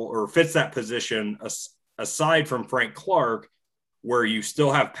that role or fits that position aside from Frank Clark, where you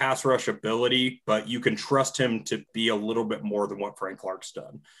still have pass rush ability, but you can trust him to be a little bit more than what Frank Clark's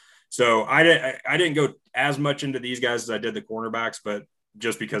done. So I didn't go as much into these guys as I did the cornerbacks, but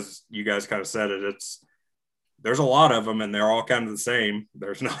just because you guys kind of said it, there's a lot of them and they're all kind of the same.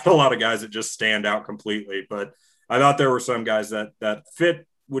 There's not a lot of guys that just stand out completely, but I thought there were some guys that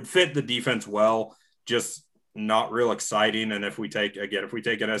would fit the defense well, just not real exciting. And if we take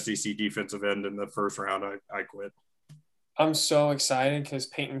an SEC defensive end in the first round, I quit. I'm so excited because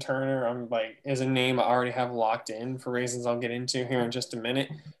Peyton Turner, is a name I already have locked in for reasons I'll get into here in just a minute.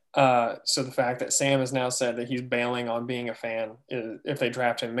 So the fact that Sam has now said that he's bailing on being a fan if they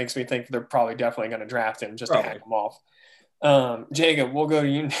draft him makes me think they're probably definitely going to draft him just to hack him off. Jacob, we'll go to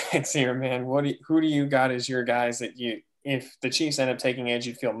you next here, man. Who do you got as your guys that if the Chiefs end up taking edge,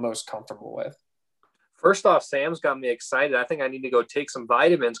 you'd feel most comfortable with? First off, Sam's got me excited. I think I need to go take some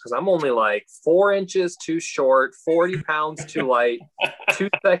vitamins because I'm only like 4 inches too short, 40 pounds too light, 2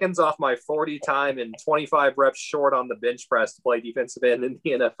 seconds off my 40 time, and 25 reps short on the bench press to play defensive end in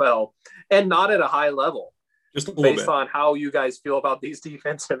the NFL, and not at a high level. Just a little based bit. on how you guys feel about these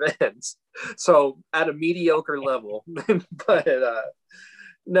defensive ends. So at a mediocre level. But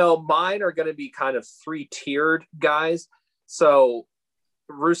no, mine are going to be kind of 3-tiered guys. So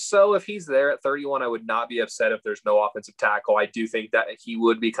Rousseau, if he's there at 31, I would not be upset if there's no offensive tackle. I do think that he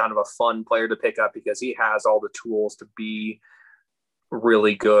would be kind of a fun player to pick up because he has all the tools to be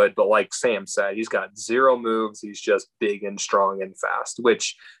really good. But like Sam said, he's got 0 moves. He's just big and strong and fast,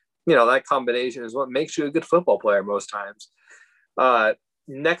 which, that combination is what makes you a good football player most times.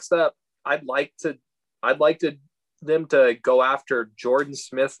 Next up, I'd like them to go after Jordan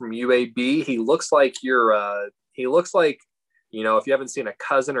Smith from UAB. He looks like if you haven't seen a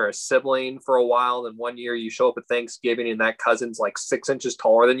cousin or a sibling for a while, then one year you show up at Thanksgiving and that cousin's like 6 inches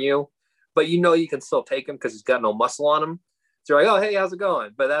taller than you, but you can still take him because he's got no muscle on him. So you're like, oh, hey, how's it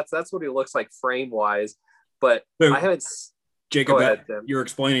going? But that's what he looks like frame wise. But so, I haven't. Jacob, you're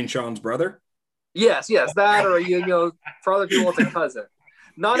explaining Sean's brother? Yes, that, or for other people, it's a cousin.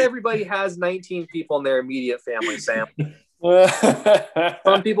 Not everybody has 19 people in their immediate family, Sam.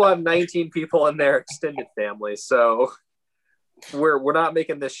 Some people have 19 people in their extended family, so. We're not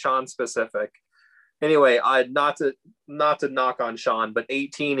making this Sean specific. Anyway, not to knock on Sean, but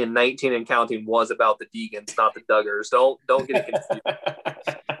 18 and 19 and counting was about the Deegans, not the Duggars. Don't get it confused.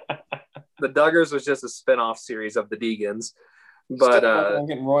 The Duggars was just a spinoff series of the Deegans, but I'm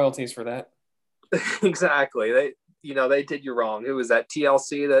getting royalties for that. Exactly. They did you wrong. Who was that?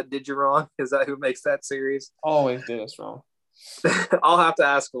 TLC that did you wrong? Is that who makes that series? Always did us wrong. I'll have to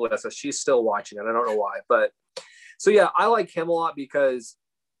ask Alyssa. She's still watching it. I don't know why, but so yeah, I like him a lot because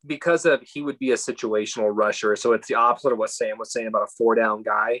of he would be a situational rusher. So it's the opposite of what Sam was saying about a 4-down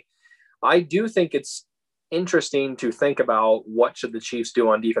guy. I do think it's interesting to think about what should the Chiefs do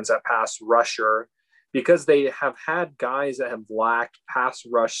on defense at pass rusher, because they have had guys that have lacked pass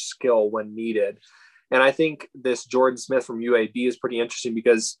rush skill when needed. And I think this Jordan Smith from UAB is pretty interesting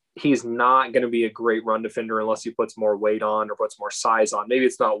because he's not going to be a great run defender unless he puts more weight on or puts more size on. Maybe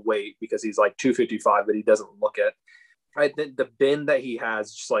it's not weight because he's like 255, but he doesn't look it. The bend that he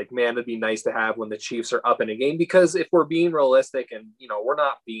has, just like, man, it'd be nice to have when the Chiefs are up in a game, because if we're being realistic and, we're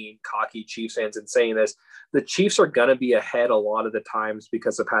not being cocky Chiefs fans and saying this, the Chiefs are going to be ahead a lot of the times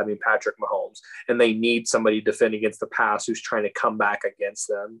because of having Patrick Mahomes, and they need somebody to defend against the pass who's trying to come back against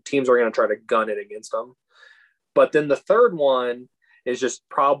them. Teams are going to try to gun it against them. But then the third one is just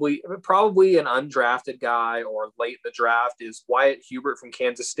probably an undrafted guy or late in the draft is Wyatt Hubert from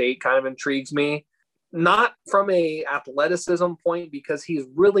Kansas State. Kind of intrigues me. Not from a athleticism point, because he's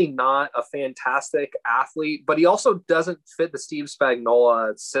really not a fantastic athlete, but he also doesn't fit the Steve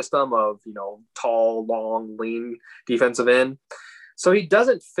Spagnuolo system of, tall, long, lean defensive end. So he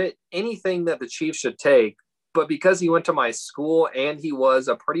doesn't fit anything that the Chiefs should take, but because he went to my school and he was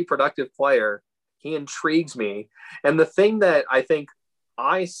a pretty productive player, he intrigues me. And the thing that I think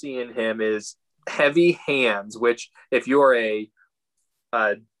I see in him is heavy hands, which if you're a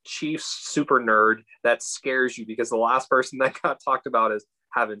Chiefs super nerd, that scares you, because the last person that got talked about as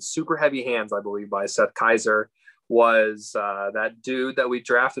having super heavy hands, I believe, by Seth Kaiser was that dude that we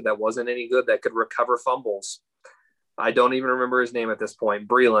drafted that wasn't any good, that could recover fumbles. I don't even remember his name at this point.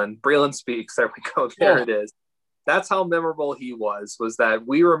 Breeland speaks. There we go. There it is. That's how memorable he was that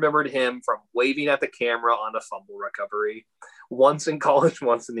we remembered him from waving at the camera on a fumble recovery, once in college,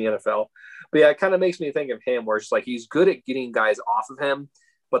 once in the NFL. But yeah, it kind of makes me think of him, where it's like he's good at getting guys off of him.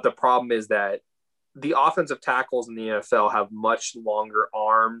 But the problem is that the offensive tackles in the NFL have much longer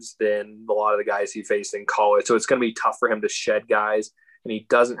arms than a lot of the guys he faced in college. So it's going to be tough for him to shed guys, and he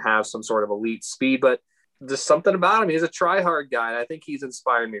doesn't have some sort of elite speed, but just something about him. He's a try-hard guy, and I think he's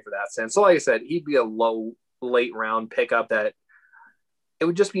inspired me for that sense. So like I said, he'd be a late round pickup that it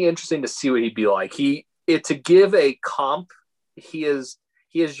would just be interesting to see what he'd be like. To give a comp, he is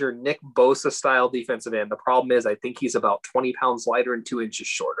your Nick Bosa style defensive end. The problem is I think he's about 20 pounds lighter and 2 inches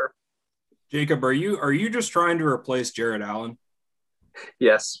shorter. Jacob, are you just trying to replace Jared Allen?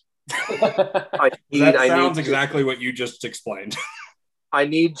 Yes. That sounds exactly what you just explained. I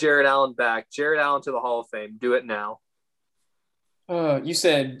need Jared Allen back. Jared Allen to the Hall of Fame. Do it now. You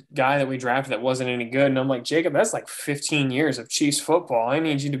said guy that we drafted that wasn't any good. And I'm like, Jacob, that's like 15 years of Chiefs football. I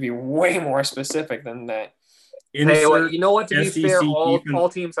need you to be way more specific than that. Hey, well, you know what? To be fair, all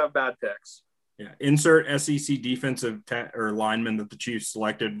teams have bad picks. Yeah, insert SEC defensive or lineman that the Chiefs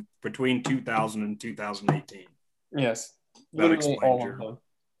selected between 2000 and 2018. Yes, that explains of them.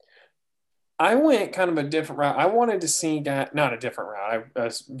 I went kind of a different route. I wanted to see not a different route. I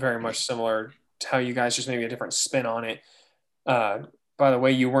was very much similar to how you guys, just maybe a different spin on it. By the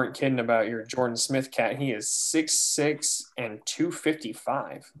way, you weren't kidding about your Jordan Smith cat. He is 6'6" and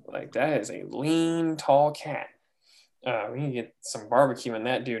 255. Like, that is a lean, tall cat. We need to get some barbecue in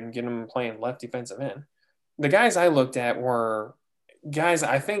that dude and get him playing left defensive end. The guys I looked at were guys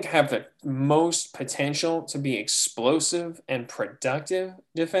I think have the most potential to be explosive and productive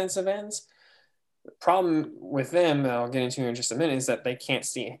defensive ends. The problem with them, that I'll get into in just a minute, is that they can't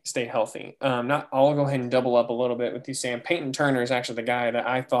stay healthy. I'll go ahead and double up a little bit with you, Sam. Peyton Turner is actually the guy that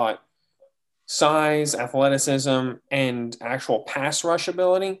I thought size, athleticism, and actual pass rush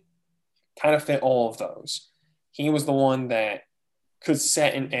ability kind of fit all of those. He was the one that could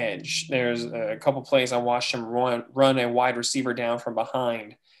set an edge. There's a couple plays I watched him run a wide receiver down from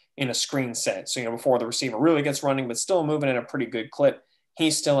behind in a screen set. So, before the receiver really gets running, but still moving at a pretty good clip,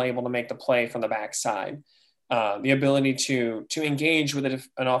 he's still able to make the play from the backside. The ability to engage with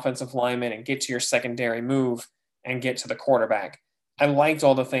an offensive lineman and get to your secondary move and get to the quarterback. I liked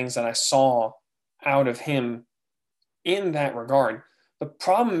all the things that I saw out of him in that regard. The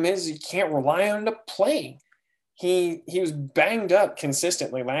problem is you can't rely on him to play. He was banged up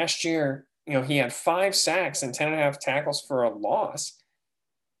consistently. Last year, he had 5 sacks and 10.5 tackles for a loss,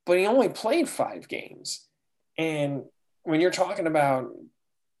 but he only played 5 games. And when you're talking about,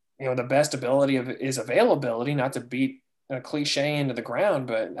 the best ability is availability, not to beat a cliche into the ground,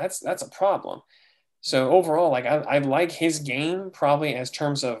 but that's a problem. So overall, like I like his game probably as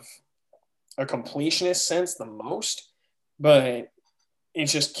terms of a completionist sense the most, but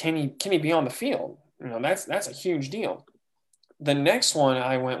it's just can he be on the field? That's a huge deal. The next one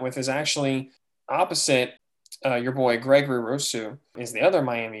I went with is actually opposite. Your boy Gregory Rousseau is the other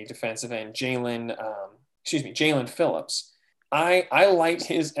Miami defensive end, Jalen Phillips. I liked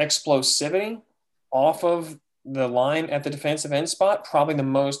his explosivity off of the line at the defensive end spot probably the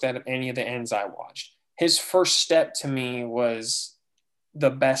most out of any of the ends I watched. His first step to me was the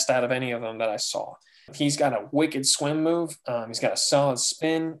best out of any of them that I saw. He's got a wicked swim move. He's got a solid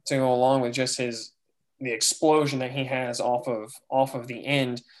spin to go along with just the explosion that he has off of the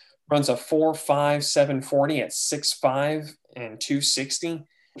end. Runs a 4.5 740 at 6'5 and 260.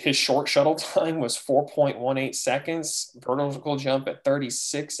 His short shuttle time was 4.18 seconds. Vertical jump at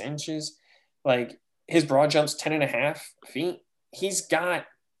 36 inches. Like his broad jump's 10.5 feet. He's got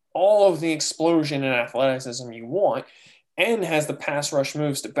all of the explosion and athleticism you want and has the pass rush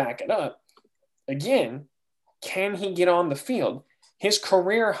moves to back it up. Again, can he get on the field? His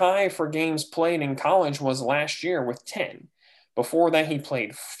career high for games played in college was last year with 10. Before that, he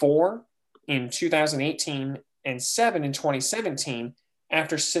played 4 in 2018 and 7 in 2017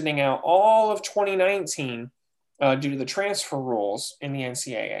 after sitting out all of 2019 due to the transfer rules in the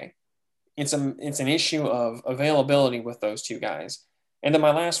NCAA. It's an issue of availability with those two guys. And then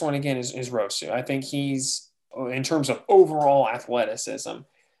my last one, again, is Rousseau. I think he's, in terms of overall athleticism,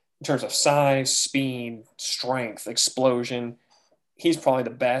 in terms of size, speed, strength, explosion, he's probably the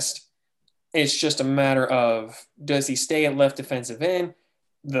best. It's just a matter of, does he stay at left defensive end?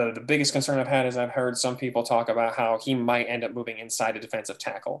 The biggest concern I've had is I've heard some people talk about how he might end up moving inside a defensive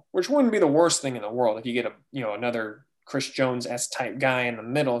tackle, which wouldn't be the worst thing in the world if you get another Chris Jones-esque type guy in the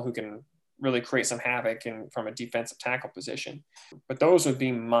middle who can really create some havoc from a defensive tackle position. But those would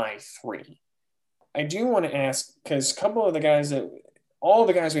be my 3. I do want to ask, because all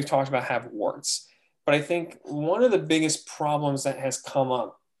the guys we've talked about have warts, but I think one of the biggest problems that has come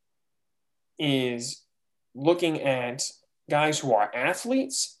up is looking at guys who are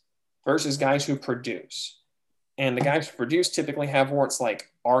athletes versus guys who produce. And the guys who produce typically have warts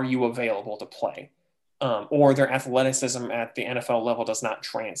like, are you available to play? Or their athleticism at the NFL level does not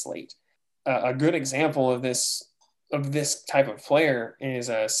translate. A good example of this type of player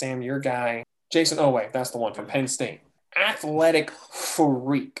is Sam, your guy, Jason Oweh. That's the one from Penn State. Athletic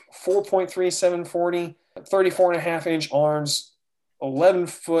freak, 4.3 740, 34.5-inch arms, 11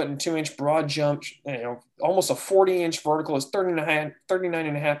 foot and 2-inch broad jump, almost a 40-inch vertical is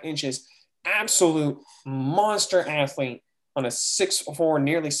 39.5 inches. Absolute monster athlete on a 6'4",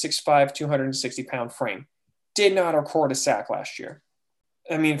 nearly 6'5", 260-pound frame. Did not record a sack last year.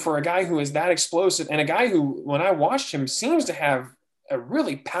 I mean, for a guy who is that explosive and a guy who, when I watched him, seems to have a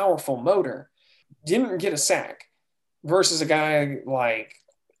really powerful motor, didn't get a sack versus a guy like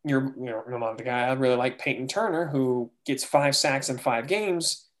the guy I really like, Peyton Turner, who gets 5 sacks in 5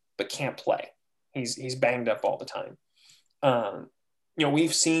 games, but can't play. He's banged up all the time.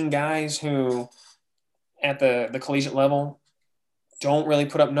 We've seen guys who at the collegiate level don't really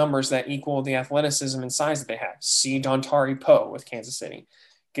put up numbers that equal the athleticism and size that they have. See Dontari Poe with Kansas City.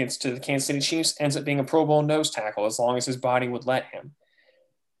 Gets to the Kansas City Chiefs, ends up being a Pro Bowl nose tackle as long as his body would let him.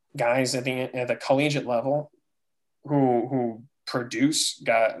 Guys at the collegiate level who produce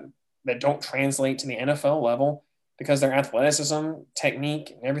that don't translate to the NFL level because their athleticism, technique,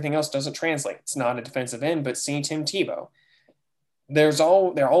 and everything else doesn't translate. It's not a defensive end, but see Tim Tebow. There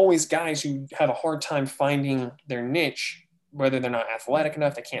are always guys who have a hard time finding their niche, whether they're not athletic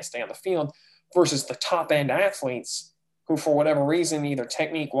enough, they can't stay on the field, versus the top-end athletes who, for whatever reason, either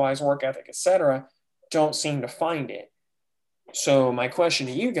technique-wise, work ethic, etc., don't seem to find it. So my question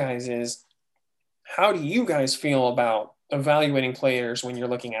to you guys is, how do you guys feel about evaluating players when you're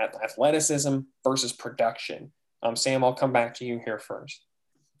looking at athleticism versus production? Sam, I'll come back to you here first.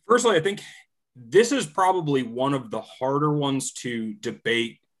 Personally, I think this is probably one of the harder ones to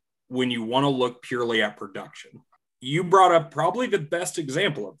debate when you want to look purely at production. You brought up probably the best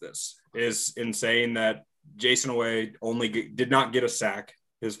example of this is in saying that Jason Oweh did not get a sack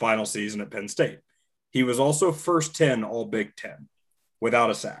his final season at Penn State. He was also first 10 all Big Ten without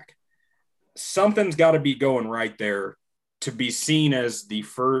a sack. Something's got to be going right there to be seen as the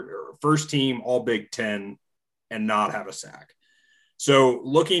first team all Big Ten and not have a sack. So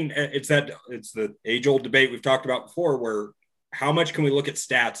looking at it's the age-old debate we've talked about before, where how much can we look at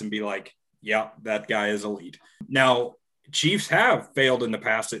stats and be like, yeah, that guy is elite. Now, Chiefs have failed in the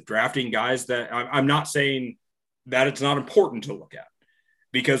past at drafting guys that I'm not saying that it's not important to look at,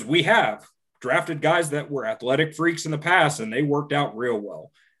 because we have drafted guys that were athletic freaks in the past and they worked out real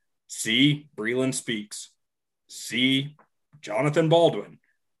well. See Breeland Speaks, see Jonathan Baldwin,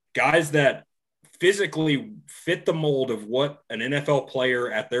 guys that physically fit the mold of what an NFL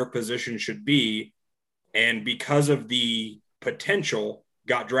player at their position should be. And because of the potential,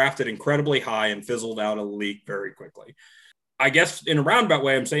 got drafted incredibly high and fizzled out of the league very quickly. I guess in a roundabout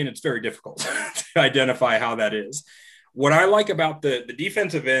way, I'm saying it's very difficult to identify how that is. What I like about the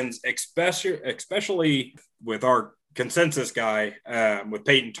defensive ends, especially with our consensus guy, with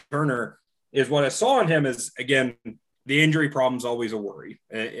Peyton Turner, is what I saw in him is, again, the injury problem is always a worry.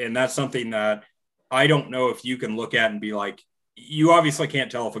 And that's something that I don't know if you can look at and be like, you obviously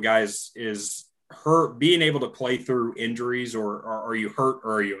can't tell if a guy is hurt, being able to play through injuries, or are you hurt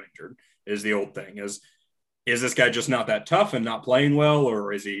or are you injured is the old thing. Is this guy just not that tough and not playing well,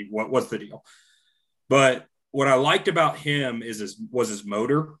 or is he, what's the deal? But what I liked about him was his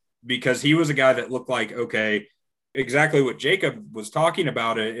motor, because he was a guy that looked like, okay, exactly what Jacob was talking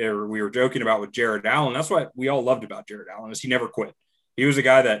about, or we were joking about with Jared Allen. That's what we all loved about Jared Allen, is he never quit. He was a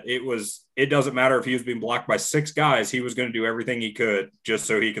guy that it doesn't matter if he was being blocked by 6 guys, he was going to do everything he could just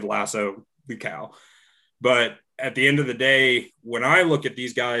so he could lasso the cow. But at the end of the day, when I look at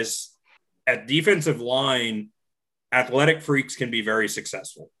these guys at defensive line, athletic freaks can be very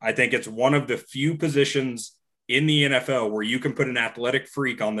successful. I think it's one of the few positions in the NFL where you can put an athletic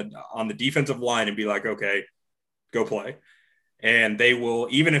freak on the defensive line and be like, okay, go play. And they will,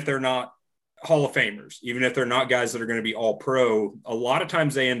 even if they're not Hall of Famers, even if they're not guys that are going to be all pro, a lot of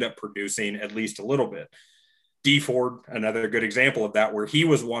times they end up producing at least a little bit. Dee Ford, another good example of that, where he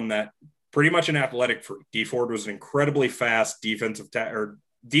was one that pretty much an athletic freak. Dee Ford was an incredibly fast defensive end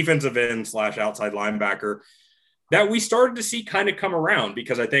 / outside linebacker that we started to see kind of come around,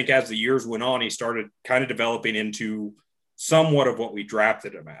 because I think as the years went on, he started kind of developing into somewhat of what we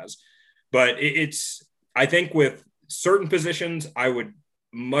drafted him as. But I think with certain positions, I would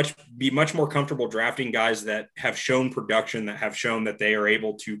be much more comfortable drafting guys that have shown production, that have shown that they are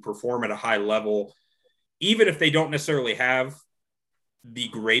able to perform at a high level, even if they don't necessarily have the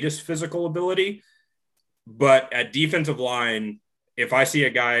greatest physical ability. But at defensive line, if I see a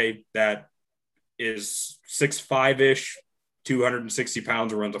guy that is 6'5"-ish, 260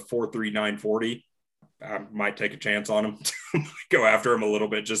 pounds, and runs a 4.3 940, I might take a chance on him, go after him a little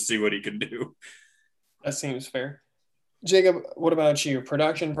bit, just see what he can do. That seems fair. Jacob, what about you?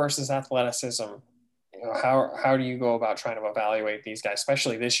 Production versus athleticism. How do you go about trying to evaluate these guys,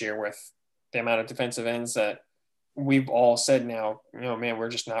 especially this year with the amount of defensive ends that we've all said now, man, we're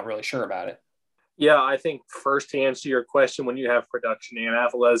just not really sure about it. Yeah, I think first, to answer your question, when you have production and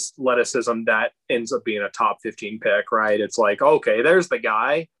athleticism, that ends up being a top 15 pick, right? It's like, okay, there's the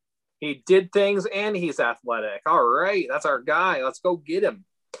guy. He did things and he's athletic. All right, that's our guy. Let's go get him.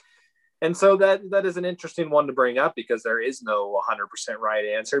 And so that is an interesting one to bring up, because there is no 100% right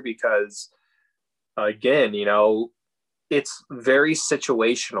answer, because, again, it's very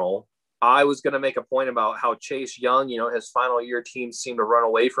situational. I was going to make a point about how Chase Young, his final year teams seemed to run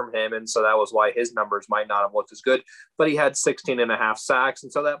away from him. And so that was why his numbers might not have looked as good, but he had 16 and a half sacks.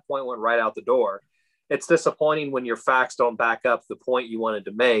 And so that point went right out the door. It's disappointing when your facts don't back up the point you wanted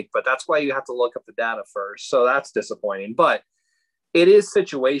to make, but that's why you have to look up the data first. So that's disappointing, but it is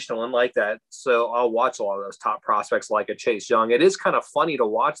situational and like that. So I'll watch a lot of those top prospects like a Chase Young. It is kind of funny to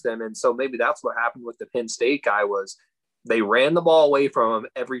watch them. And so maybe that's what happened with the Penn State guy, was they ran the ball away from him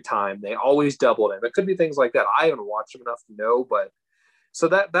every time. They always doubled him. It could be things like that. I haven't watched him enough to know, but so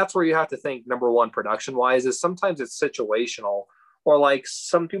that's where you have to think, number one, production wise, is sometimes it's situational, or like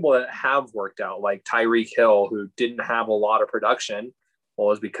some people that have worked out, like Tyreek Hill, who didn't have a lot of production. Well, it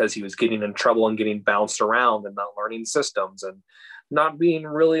was because he was getting in trouble and getting bounced around and not learning systems and not being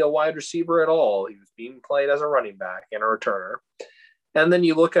really a wide receiver at all. He was being played as a running back and a returner. And then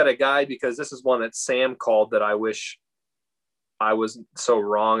you look at a guy, because this is one that Sam called that I wish I wasn't so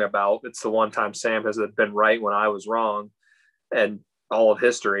wrong about. It's the one time Sam has been right when I was wrong, and all of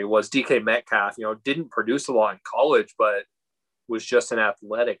history, was DK Metcalf. Didn't produce a lot in college, but was just an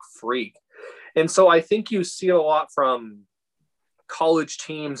athletic freak. And so I think you see a lot from college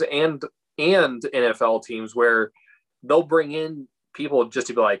teams and NFL teams, where they'll bring in people just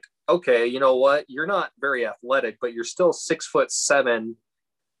to be like, okay, you know what? You're not very athletic, but you're still 6'7".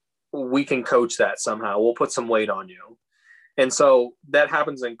 We can coach that somehow. We'll put some weight on you. And so that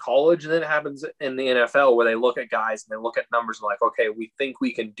happens in college, and then it happens in the NFL, where they look at guys and they look at numbers and like, okay, we think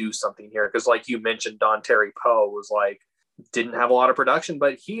we can do something here. Because like you mentioned, Dontari Poe was like, didn't have a lot of production,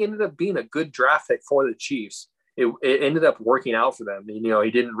 but he ended up being a good draft pick for the Chiefs. It ended up working out for them. He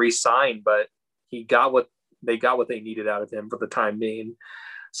didn't re-sign, but he got what they got what they needed out of him for the time being.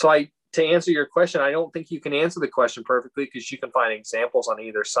 So to answer your question, I don't think you can answer the question perfectly because you can find examples on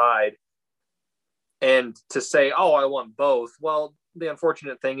either side. And to say, oh, I want both. Well, the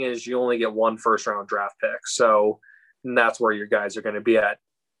unfortunate thing is you only get one first round draft pick. So that's where your guys are going to be at.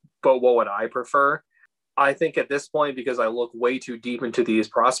 But what would I prefer? I think at this point, because I look way too deep into these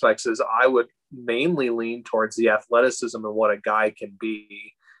prospects, is I would mainly lean towards the athleticism and what a guy can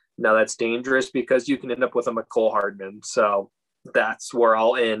be. Now that's dangerous because you can end up with a McCole Hardman. So that's where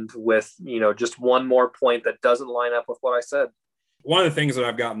I'll end with, just one more point that doesn't line up with what I said. One of the things that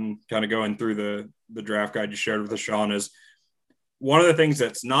I've gotten kind of going through the draft guide you shared with us, Sean, is one of the things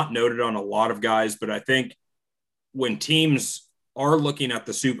that's not noted on a lot of guys, but I think when teams are looking at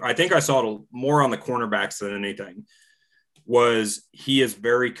the super, I think I saw it more on the cornerbacks than anything, was he is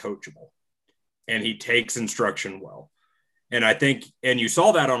very coachable and he takes instruction well. And I think, and you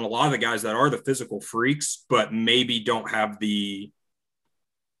saw that on a lot of the guys that are the physical freaks, but maybe don't have the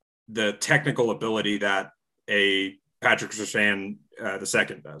technical ability that a Patrick Surtain the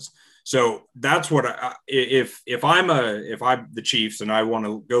second does. So that's what if I'm the Chiefs and I want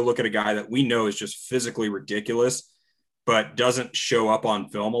to go look at a guy that we know is just physically ridiculous, but doesn't show up on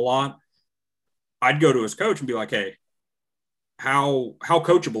film a lot, I'd go to his coach and be like, hey, how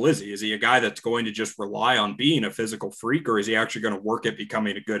coachable is he? Is he a guy that's going to just rely on being a physical freak, or is he actually going to work at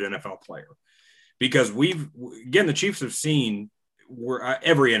becoming a good NFL player? Because the Chiefs have seen,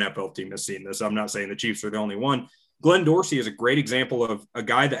 every NFL team has seen this. I'm not saying the Chiefs are the only one. Glenn Dorsey is a great example of a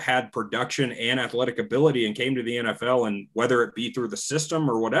guy that had production and athletic ability and came to the NFL, and whether it be through the system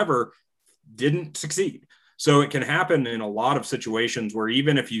or whatever, didn't succeed. So it can happen in a lot of situations where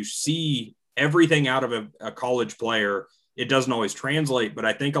even if you see everything out of a college player, it doesn't always translate. But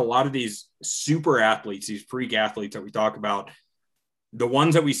I think a lot of these super athletes, these freak athletes that we talk about, the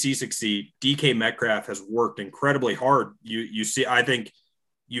ones that we see succeed, DK Metcalf has worked incredibly hard. You see, I think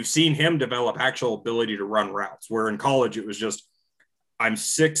you've seen him develop actual ability to run routes, where in college it was just, I'm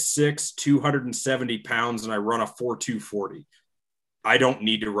 6'6", 270 pounds, and I run a 4.2 40. I don't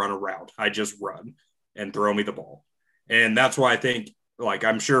need to run a route. I just run and throw me the ball. And that's why I think, like,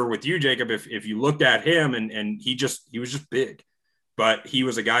 I'm sure with you, Jacob, if you looked at him and he was just big, but he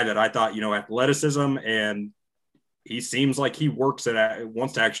was a guy that I thought, athleticism, and he seems like he wants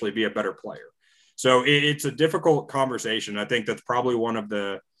to actually be a better player. So it's a difficult conversation. I think that's probably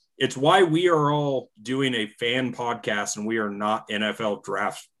it's why we are all doing a fan podcast and we are not NFL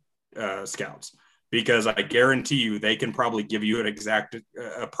draft scouts, because I guarantee you they can probably give you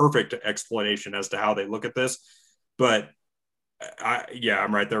a perfect explanation as to how they look at this. But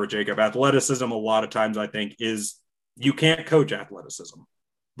I'm right there with Jacob. Athleticism, a lot of times I think you can't coach athleticism,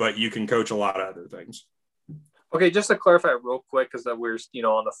 but you can coach a lot of other things. Okay, just to clarify real quick, because we're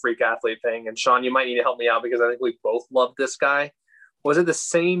on the freak athlete thing, and Sean, you might need to help me out because I think we both love this guy. Was it the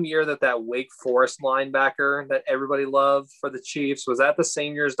same year that Wake Forest linebacker that everybody loved for the Chiefs? Was that the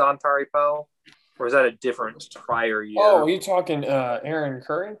same year as Dontari Poe, or was that a different prior year? Oh, are you talking Aaron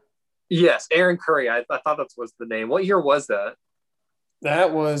Curry? Yes, Aaron Curry. I thought that was the name. What year was that?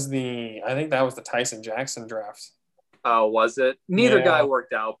 That was I think that was the Tyson Jackson draft. Oh, was it? Neither guy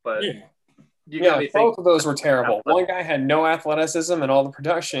worked out, but both of those were terrible. One guy had no athleticism and all the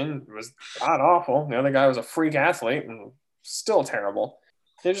production was god awful. The other guy was a freak athlete and still terrible.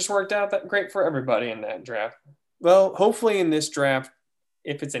 It just worked out that great for everybody in that draft. Well, hopefully in this draft,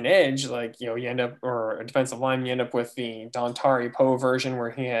 if it's an edge, like, you end up, or a defensive line, you end up with the Dontari Poe version where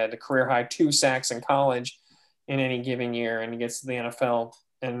he had a career high 2 sacks in college in any given year, and he gets to the NFL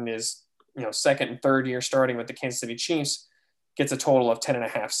and is, second and third year starting with the Kansas City Chiefs, gets a total of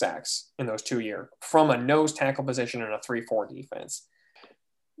 10.5 sacks in those 2 years from a nose tackle position in a 3-4 defense.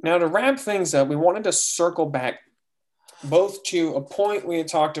 Now, to wrap things up, we wanted to circle back both to a point we had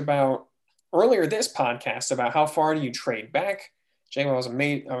talked about earlier this podcast about how far do you trade back. Jay, I was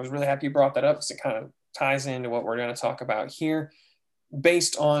really happy you brought that up because it kind of ties into what we're going to talk about here.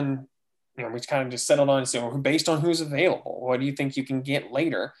 Based on, we kind of just settled on, so based on who's available, what do you think you can get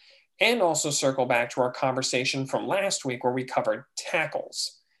later? And also circle back to our conversation from last week where we covered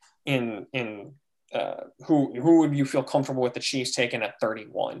tackles who would you feel comfortable with the Chiefs taking at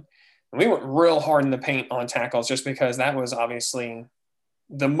 31? And we went real hard in the paint on tackles just because that was obviously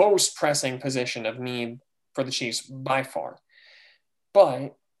the most pressing position of need for the Chiefs by far.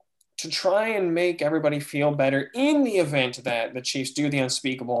 But to try and make everybody feel better in the event that the Chiefs do the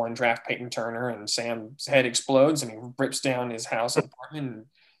unspeakable and draft Peyton Turner and Sam's head explodes and he rips down his house and apartment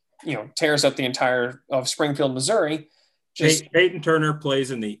and tears up the entire of Springfield, Missouri. Peyton Turner plays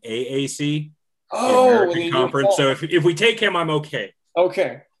in the AAC, American Conference. So if we take him, I'm okay.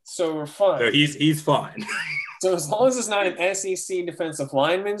 Okay. So we're fine. So he's fine. So as long as it's not an SEC defensive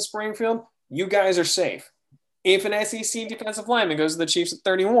lineman, Springfield, you guys are safe. If an SEC defensive lineman goes to the Chiefs at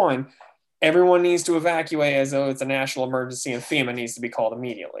 31, everyone needs to evacuate as though it's a national emergency and FEMA needs to be called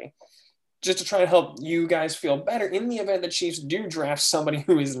immediately. Just to try to help you guys feel better in the event the Chiefs do draft somebody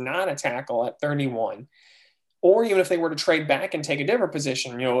who is not a tackle at 31, or even if they were to trade back and take a different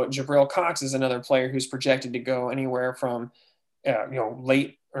position. Jabril Cox is another player who's projected to go anywhere from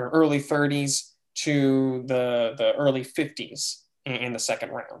late or early 30s to the early 50s in the second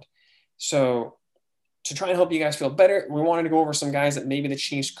round. So to try and help you guys feel better, we wanted to go over some guys that maybe the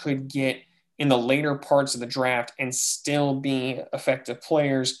Chiefs could get in the later parts of the draft and still be effective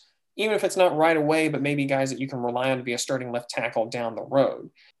players, even if it's not right away, but maybe guys that you can rely on to be a starting left tackle down the road.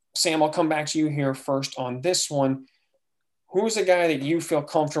 Sam, I'll come back to you here first on this one. Who's a guy that you feel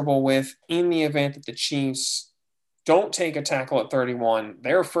comfortable with in the event that the Chiefs don't take a tackle at 31,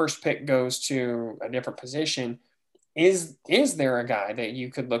 their first pick goes to a different position? Is there a guy that you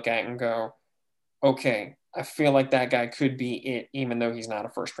could look at and go, okay, I feel like that guy could be it, even though he's not a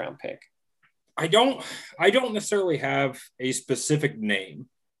first round pick? I don't necessarily have a specific name.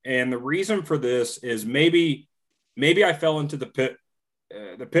 And the reason for this is maybe I fell into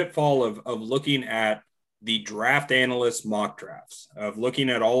the pitfall of looking at the draft analyst mock drafts, of looking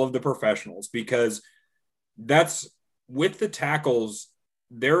at all of the professionals, because that's with the tackles,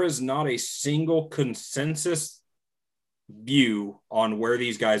 there is not a single consensus view on where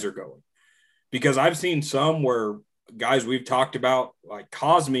these guys are going. Because I've seen some where guys we've talked about, like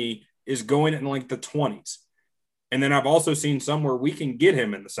Cosme, is going in like the 20s. And then I've also seen some where we can get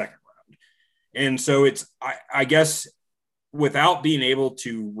him in the second round. And so it's, I guess, without being able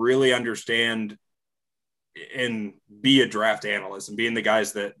to really understand and be a draft analyst and being the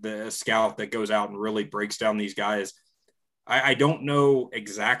guys the scout that goes out and really breaks down these guys, I don't know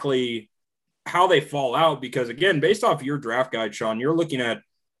exactly how they fall out, because again, based off your draft guide, Sean, you're looking at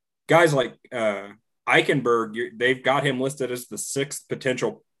guys like Eichenberg. They've got him listed as the 6th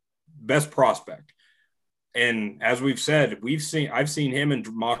potential best prospect. And as we've said, I've seen him in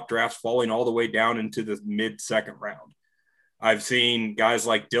mock drafts falling all the way down into the mid second round. I've seen guys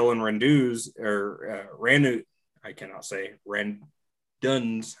like Dylan Randu, I cannot say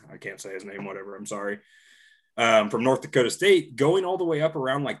Randuns, I can't say his name, whatever, I'm sorry, from North Dakota State, going all the way up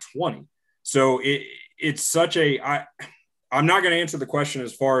around like 20. So it's such I'm not going to answer the question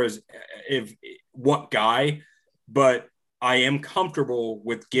as far as what guy, but I am comfortable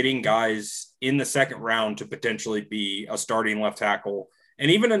with getting guys in the second round to potentially be a starting left tackle, and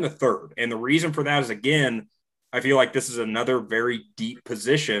even in the third. And the reason for that is, again, I feel like this is another very deep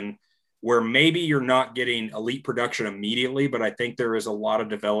position where maybe you're not getting elite production immediately, but I think there is a lot of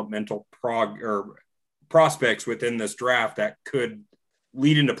developmental prospects within this draft that could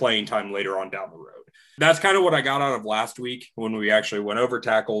lead into playing time later on down the road. That's kind of what I got out of last week when we actually went over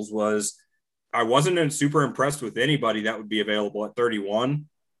tackles. Was I wasn't super impressed with anybody that would be available at 31.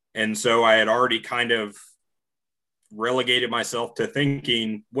 And so I had already kind of relegated myself to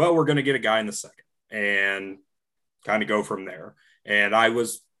thinking, well, we're going to get a guy in the second and kind of go from there. And I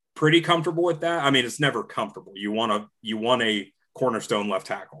was pretty comfortable with that. I mean, it's never comfortable. You want a cornerstone left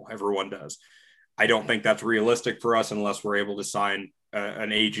tackle. Everyone does. I don't think that's realistic for us unless we're able to sign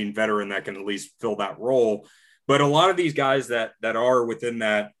an aging veteran that can at least fill that role. But a lot of these guys that are within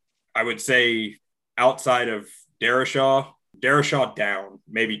that, I would say outside of Darrisaw down,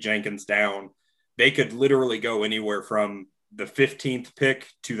 maybe Jenkins down, they could literally go anywhere from the 15th pick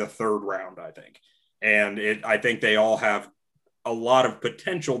to the 3rd round, I think. And I think they all have a lot of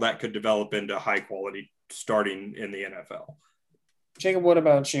potential that could develop into high quality starting in the NFL. Jacob, what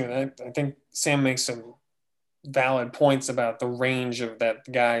about you? I think Sam makes some valid points about the range of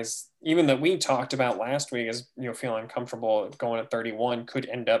that guys, even that we talked about last week, as feeling comfortable going at 31 could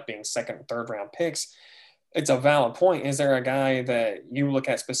end up being 2nd and 3rd round picks. It's a valid point. Is there a guy that you look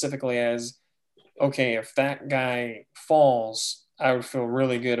at specifically as, okay, if that guy falls, I would feel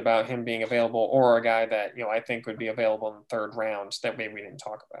really good about him being available, or a guy that, I think would be available in the 3rd round that maybe we didn't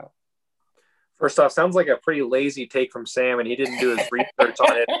talk about? First off, sounds like a pretty lazy take from Sam, and he didn't do his research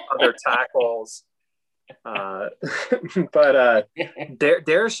on it, other tackles. But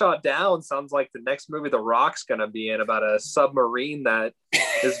Darrisaw down sounds like the next movie The Rock's going to be in, about a submarine that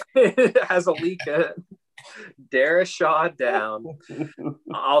has a leak. Darrisaw down.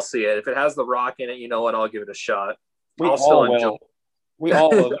 I'll see it. If it has The Rock in it, you know what? I'll give it a shot. I'll still enjoy it. We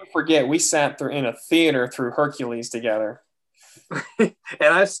all will. Don't forget, we sat in a theater through Hercules together. And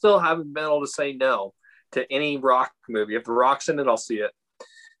I still haven't been able to say no to any Rock movie. If The Rock's in it, I'll see it.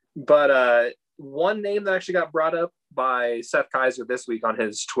 But one name that actually got brought up by Seth Kaiser this week on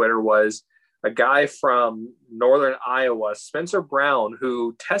his Twitter was a guy from Northern Iowa, Spencer Brown,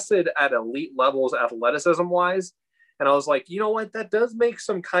 who tested at elite levels athleticism wise. And I was like, you know what? That does make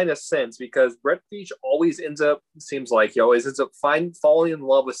some kind of sense, because Brett Veach always ends up falling in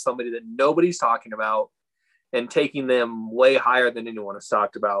love with somebody that nobody's talking about and taking them way higher than anyone has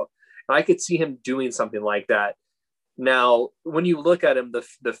talked about. And I could see him doing something like that. Now, when you look at him,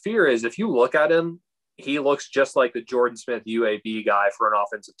 the fear is, if you look at him, he looks just like the Jordan Smith UAB guy for an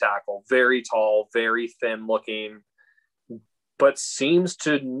offensive tackle. Very tall, very thin looking, but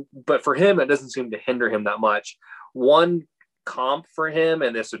for him, it doesn't seem to hinder him that much. One comp for him,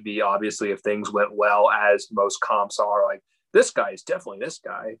 and this would be obviously if things went well, as most comps are, like, this guy is definitely this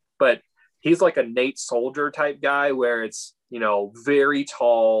guy, but he's like a Nate Soldier type guy, where it's, very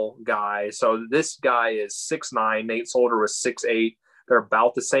tall guy. So this guy is 6'9". Nate Soldier was 6'8". They're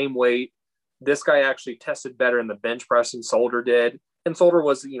about the same weight. This guy actually tested better in the bench press than Soldier did. And Soldier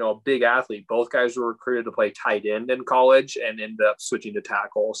was, a big athlete. Both guys were recruited to play tight end in college and ended up switching to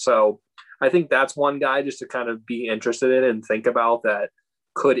tackle. So I think that's one guy just to kind of be interested in and think about, that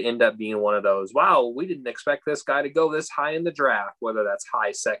could end up being one of those, wow, we didn't expect this guy to go this high in the draft, whether that's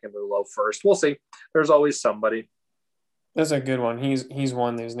high second or low first. We'll see. There's always somebody. That's a good one. He's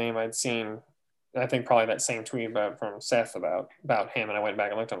one whose name I'd seen, I think probably that same tweet from Seth about him, and I went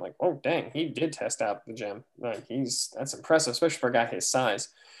back and looked. I'm like, oh dang, he did test out the gym. Like, that's impressive, especially for a guy his size.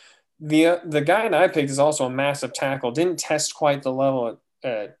 The guy that I picked is also a massive tackle. Didn't test quite the level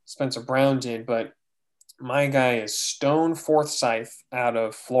Spencer Brown did, but my guy is Stone Forsythe out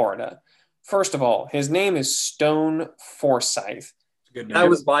of Florida. First of all, his name is Stone Forsythe. That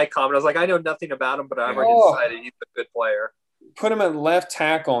was my comment. I was like, I know nothing about him, but I've already decided he's a good player. Put him at left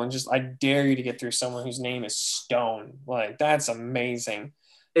tackle, and just, I dare you to get through someone whose name is Stone. Like, that's amazing.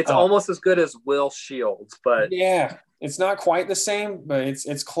 It's almost as good as Will Shields, but yeah, it's not quite the same, but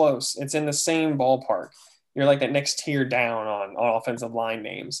it's close. It's in the same ballpark. You're like that next tier down on offensive line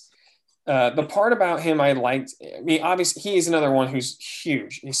names. The part about him I liked, obviously he is another one who's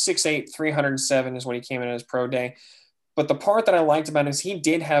huge. He's 6'8", 307 is what he came in his pro day. But the part that I liked about him is he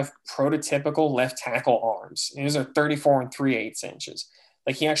did have prototypical left tackle arms. His are 34 3/8 inches.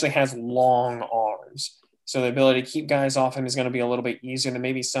 Like, he actually has long arms. So the ability to keep guys off him is going to be a little bit easier than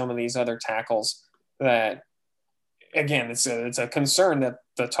maybe some of these other tackles that, again, it's a concern that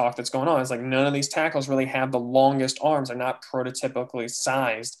the talk that's going on is, like, none of these tackles really have the longest arms. They're not prototypically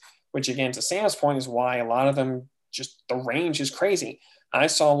sized, which, again, to Sam's point, is why a lot of them, just the range is crazy. I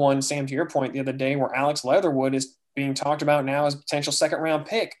saw one, Sam, to your point, the other day, where Alex Leatherwood is being talked about now as a potential second-round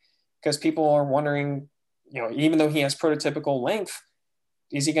pick, because people are wondering, even though he has prototypical length,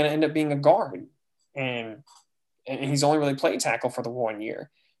 is he going to end up being a guard? And he's only really played tackle for the 1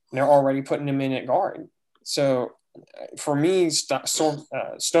 year. And they're already putting him in at guard. So for me,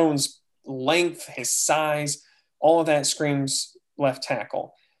 Stone's length, his size, all of that screams left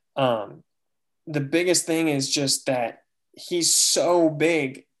tackle. The biggest thing is just that he's so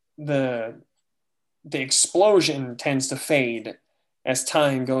big, the explosion tends to fade as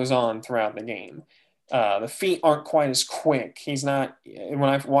time goes on throughout the game. The feet aren't quite as quick. He's not, when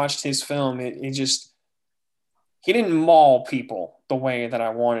I've watched his film, he didn't maul people the way that I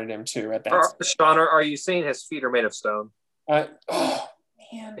wanted him to at that. Sean, are you saying his feet are made of stone? Oh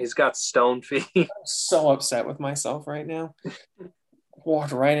man, he's got stone feet. I'm so upset with myself right now.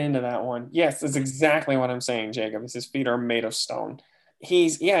 Walked right into that one. Yes, that's exactly what I'm saying, Jacob. His feet are made of stone. He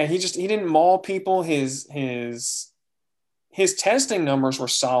didn't maul people. His testing numbers were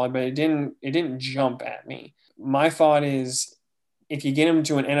solid, but it didn't jump at me. My thought is, if you get him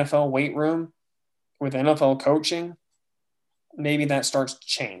to an NFL weight room with NFL coaching, maybe that starts to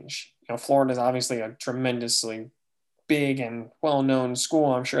change. Florida is obviously a tremendously big and well-known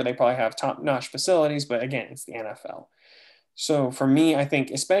school. I'm sure they probably have top-notch facilities, but again, it's the NFL. So for me, I think,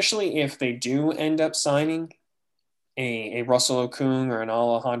 especially if they do end up signing a Russell Okung or an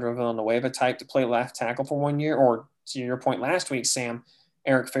Alejandro Villanueva type to play left tackle for 1 year, or to your point last week, Sam,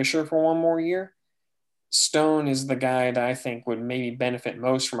 Eric Fisher for one more year, Stone is the guy that I think would maybe benefit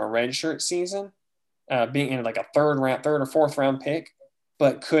most from a redshirt season, being in like a third or fourth round pick,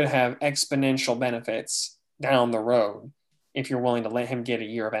 but could have exponential benefits down the road if you're willing to let him get a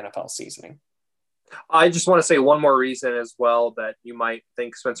year of NFL seasoning. I just want to say one more reason as well that you might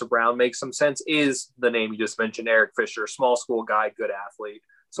think Spencer Brown makes some sense is the name you just mentioned, Eric Fisher, small school guy, good athlete.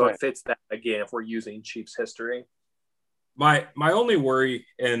 So It fits that, again, if we're using Chiefs history. My only worry,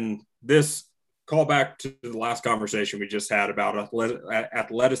 and this call back to the last conversation we just had about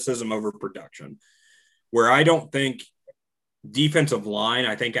athleticism over production, where I don't think defensive line,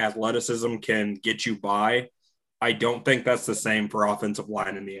 I think athleticism can get you by. I don't think that's the same for offensive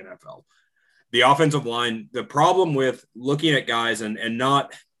line in the NFL. The offensive line, the problem with looking at guys and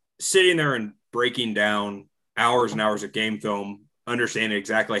not sitting there and breaking down hours and hours of game film, understanding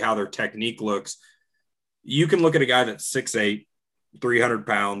exactly how their technique looks, you can look at a guy that's 6'8", 300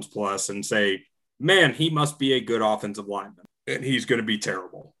 pounds plus and say, man, he must be a good offensive lineman. And he's going to be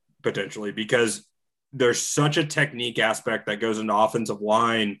terrible potentially because there's such a technique aspect that goes into offensive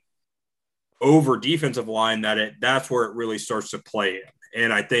line over defensive line that's where it really starts to play in.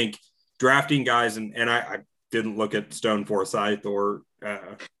 And I think drafting guys, and I didn't look at Stone Forsythe or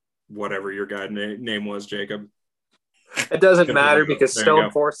whatever your guy name was, Jacob. It doesn't matter because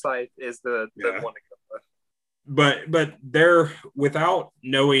Stone Forsythe is the one to go with. But they're, without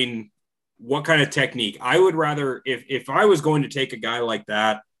knowing what kind of technique, I would rather, if I was going to take a guy like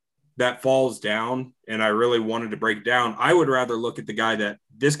that falls down and I really wanted to break it down, I would rather look at the guy that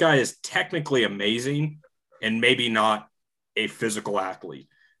this guy is technically amazing and maybe not a physical athlete,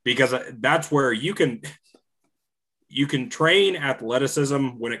 because that's where you can train athleticism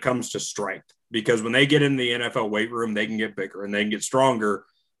when it comes to strength, because when they get in the NFL weight room, they can get bigger and they can get stronger.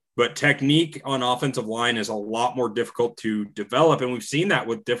 But technique on offensive line is a lot more difficult to develop. And we've seen that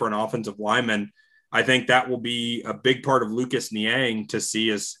with different offensive linemen. I think that will be a big part of Lucas Niang to see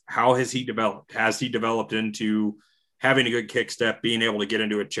is how has he developed? Has he developed into having a good kick step, being able to get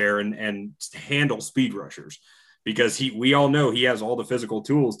into a chair and handle speed rushers? Because we all know he has all the physical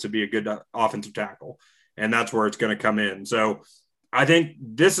tools to be a good offensive tackle. And that's where it's going to come in. So I think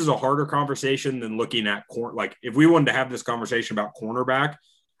this is a harder conversation than looking at like if we wanted to have this conversation about cornerback,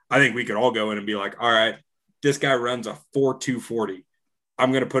 I think we could all go in and be like, all right, this guy runs a 4.2 40.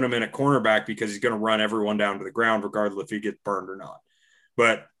 I'm going to put him in at cornerback because he's going to run everyone down to the ground, regardless if he gets burned or not.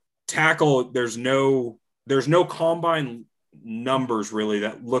 But tackle, there's no combine numbers really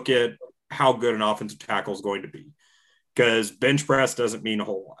that look at how good an offensive tackle is going to be, because bench press doesn't mean a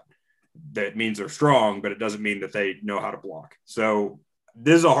whole lot. That means they're strong, but it doesn't mean that they know how to block. So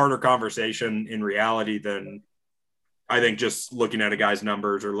this is a harder conversation in reality than I think just looking at a guy's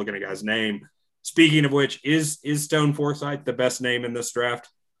numbers or looking at a guy's name. Speaking of which, is Stone Forsythe the best name in this draft?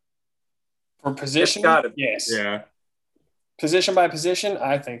 For position? Yes. Yeah. Position by position,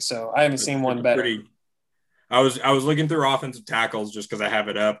 I think so. I haven't seen one better. I was looking through offensive tackles just because I have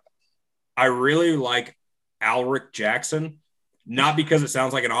it up. I really like Alric Jackson, not because it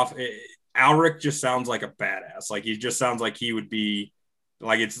sounds like Alric just sounds like a badass. Like he just sounds like he would be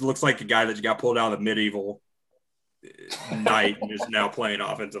like, it looks like a guy that got pulled out of the medieval night and is now playing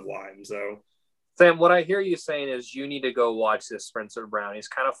offensive line. So Sam, what I hear you saying is you need to go watch this Spencer Brown. He's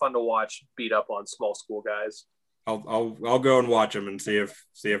kind of fun to watch beat up on small school guys. I'll go and watch him and see if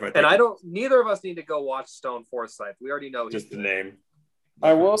I think. And neither of us need to go watch Stone Forsythe. We already know just the name.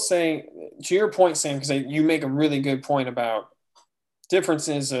 I will say, to your point, Sam, because you make a really good point about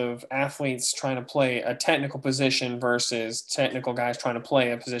differences of athletes trying to play a technical position versus technical guys trying to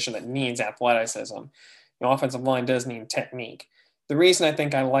play a position that needs athleticism. Offensive line does need technique. The reason I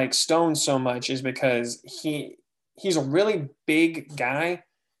think I like Stone so much is because he's a really big guy,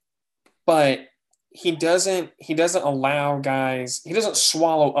 but he doesn't allow guys, he doesn't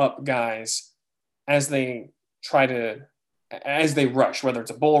swallow up guys as they rush, whether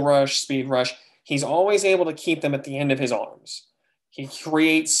it's a bull rush, speed rush. He's always able to keep them at the end of his arms. He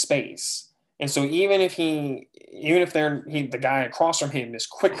creates space. And so even if the guy across from him is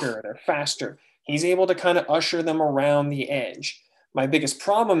quicker, they're faster, he's able to kind of usher them around the edge. My biggest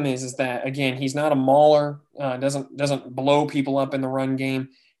problem is that, again, he's not a mauler, doesn't blow people up in the run game,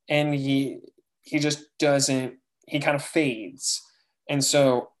 and he just doesn't – he kind of fades. And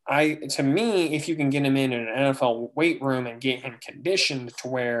so to me, if you can get him in an NFL weight room and get him conditioned to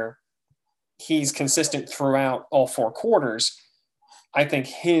where he's consistent throughout all four quarters, I think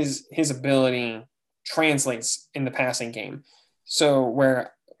his ability translates in the passing game. So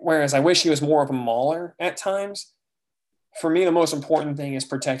whereas I wish he was more of a mauler at times, for me, the most important thing is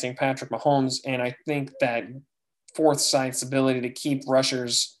protecting Patrick Mahomes. And I think that Forsythe's ability to keep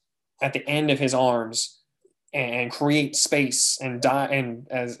rushers at the end of his arms and create space and die, and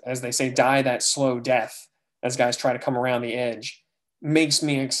as they say, die that slow death as guys try to come around the edge, makes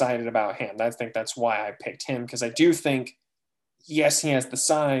me excited about him. I think that's why I picked him, because I do think, yes, he has the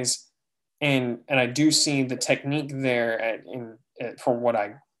size, and I do see the technique there for what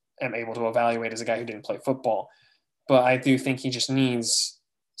I am able to evaluate as a guy who didn't play football. But I do think he just needs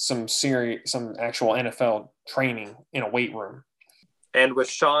some actual NFL training in a weight room. And with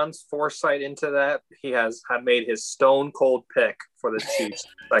Sean's foresight into that, he has made his stone cold pick for the Chiefs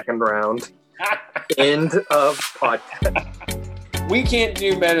second round. End of podcast. We can't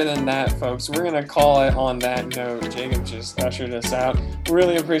do better than that, folks. We're going to call it on that note. Jacob just ushered us out.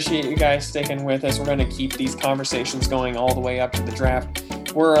 Really appreciate you guys sticking with us. We're going to keep these conversations going all the way up to the draft.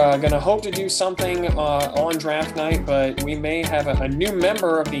 We're going to hope to do something on draft night, but we may have a new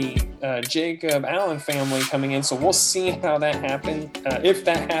member of the Jacob Allen family coming in, so we'll see how that happens. If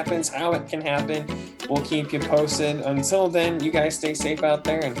that happens, how it can happen. We'll keep you posted. Until then, you guys stay safe out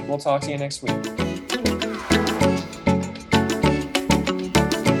there, and we'll talk to you next week.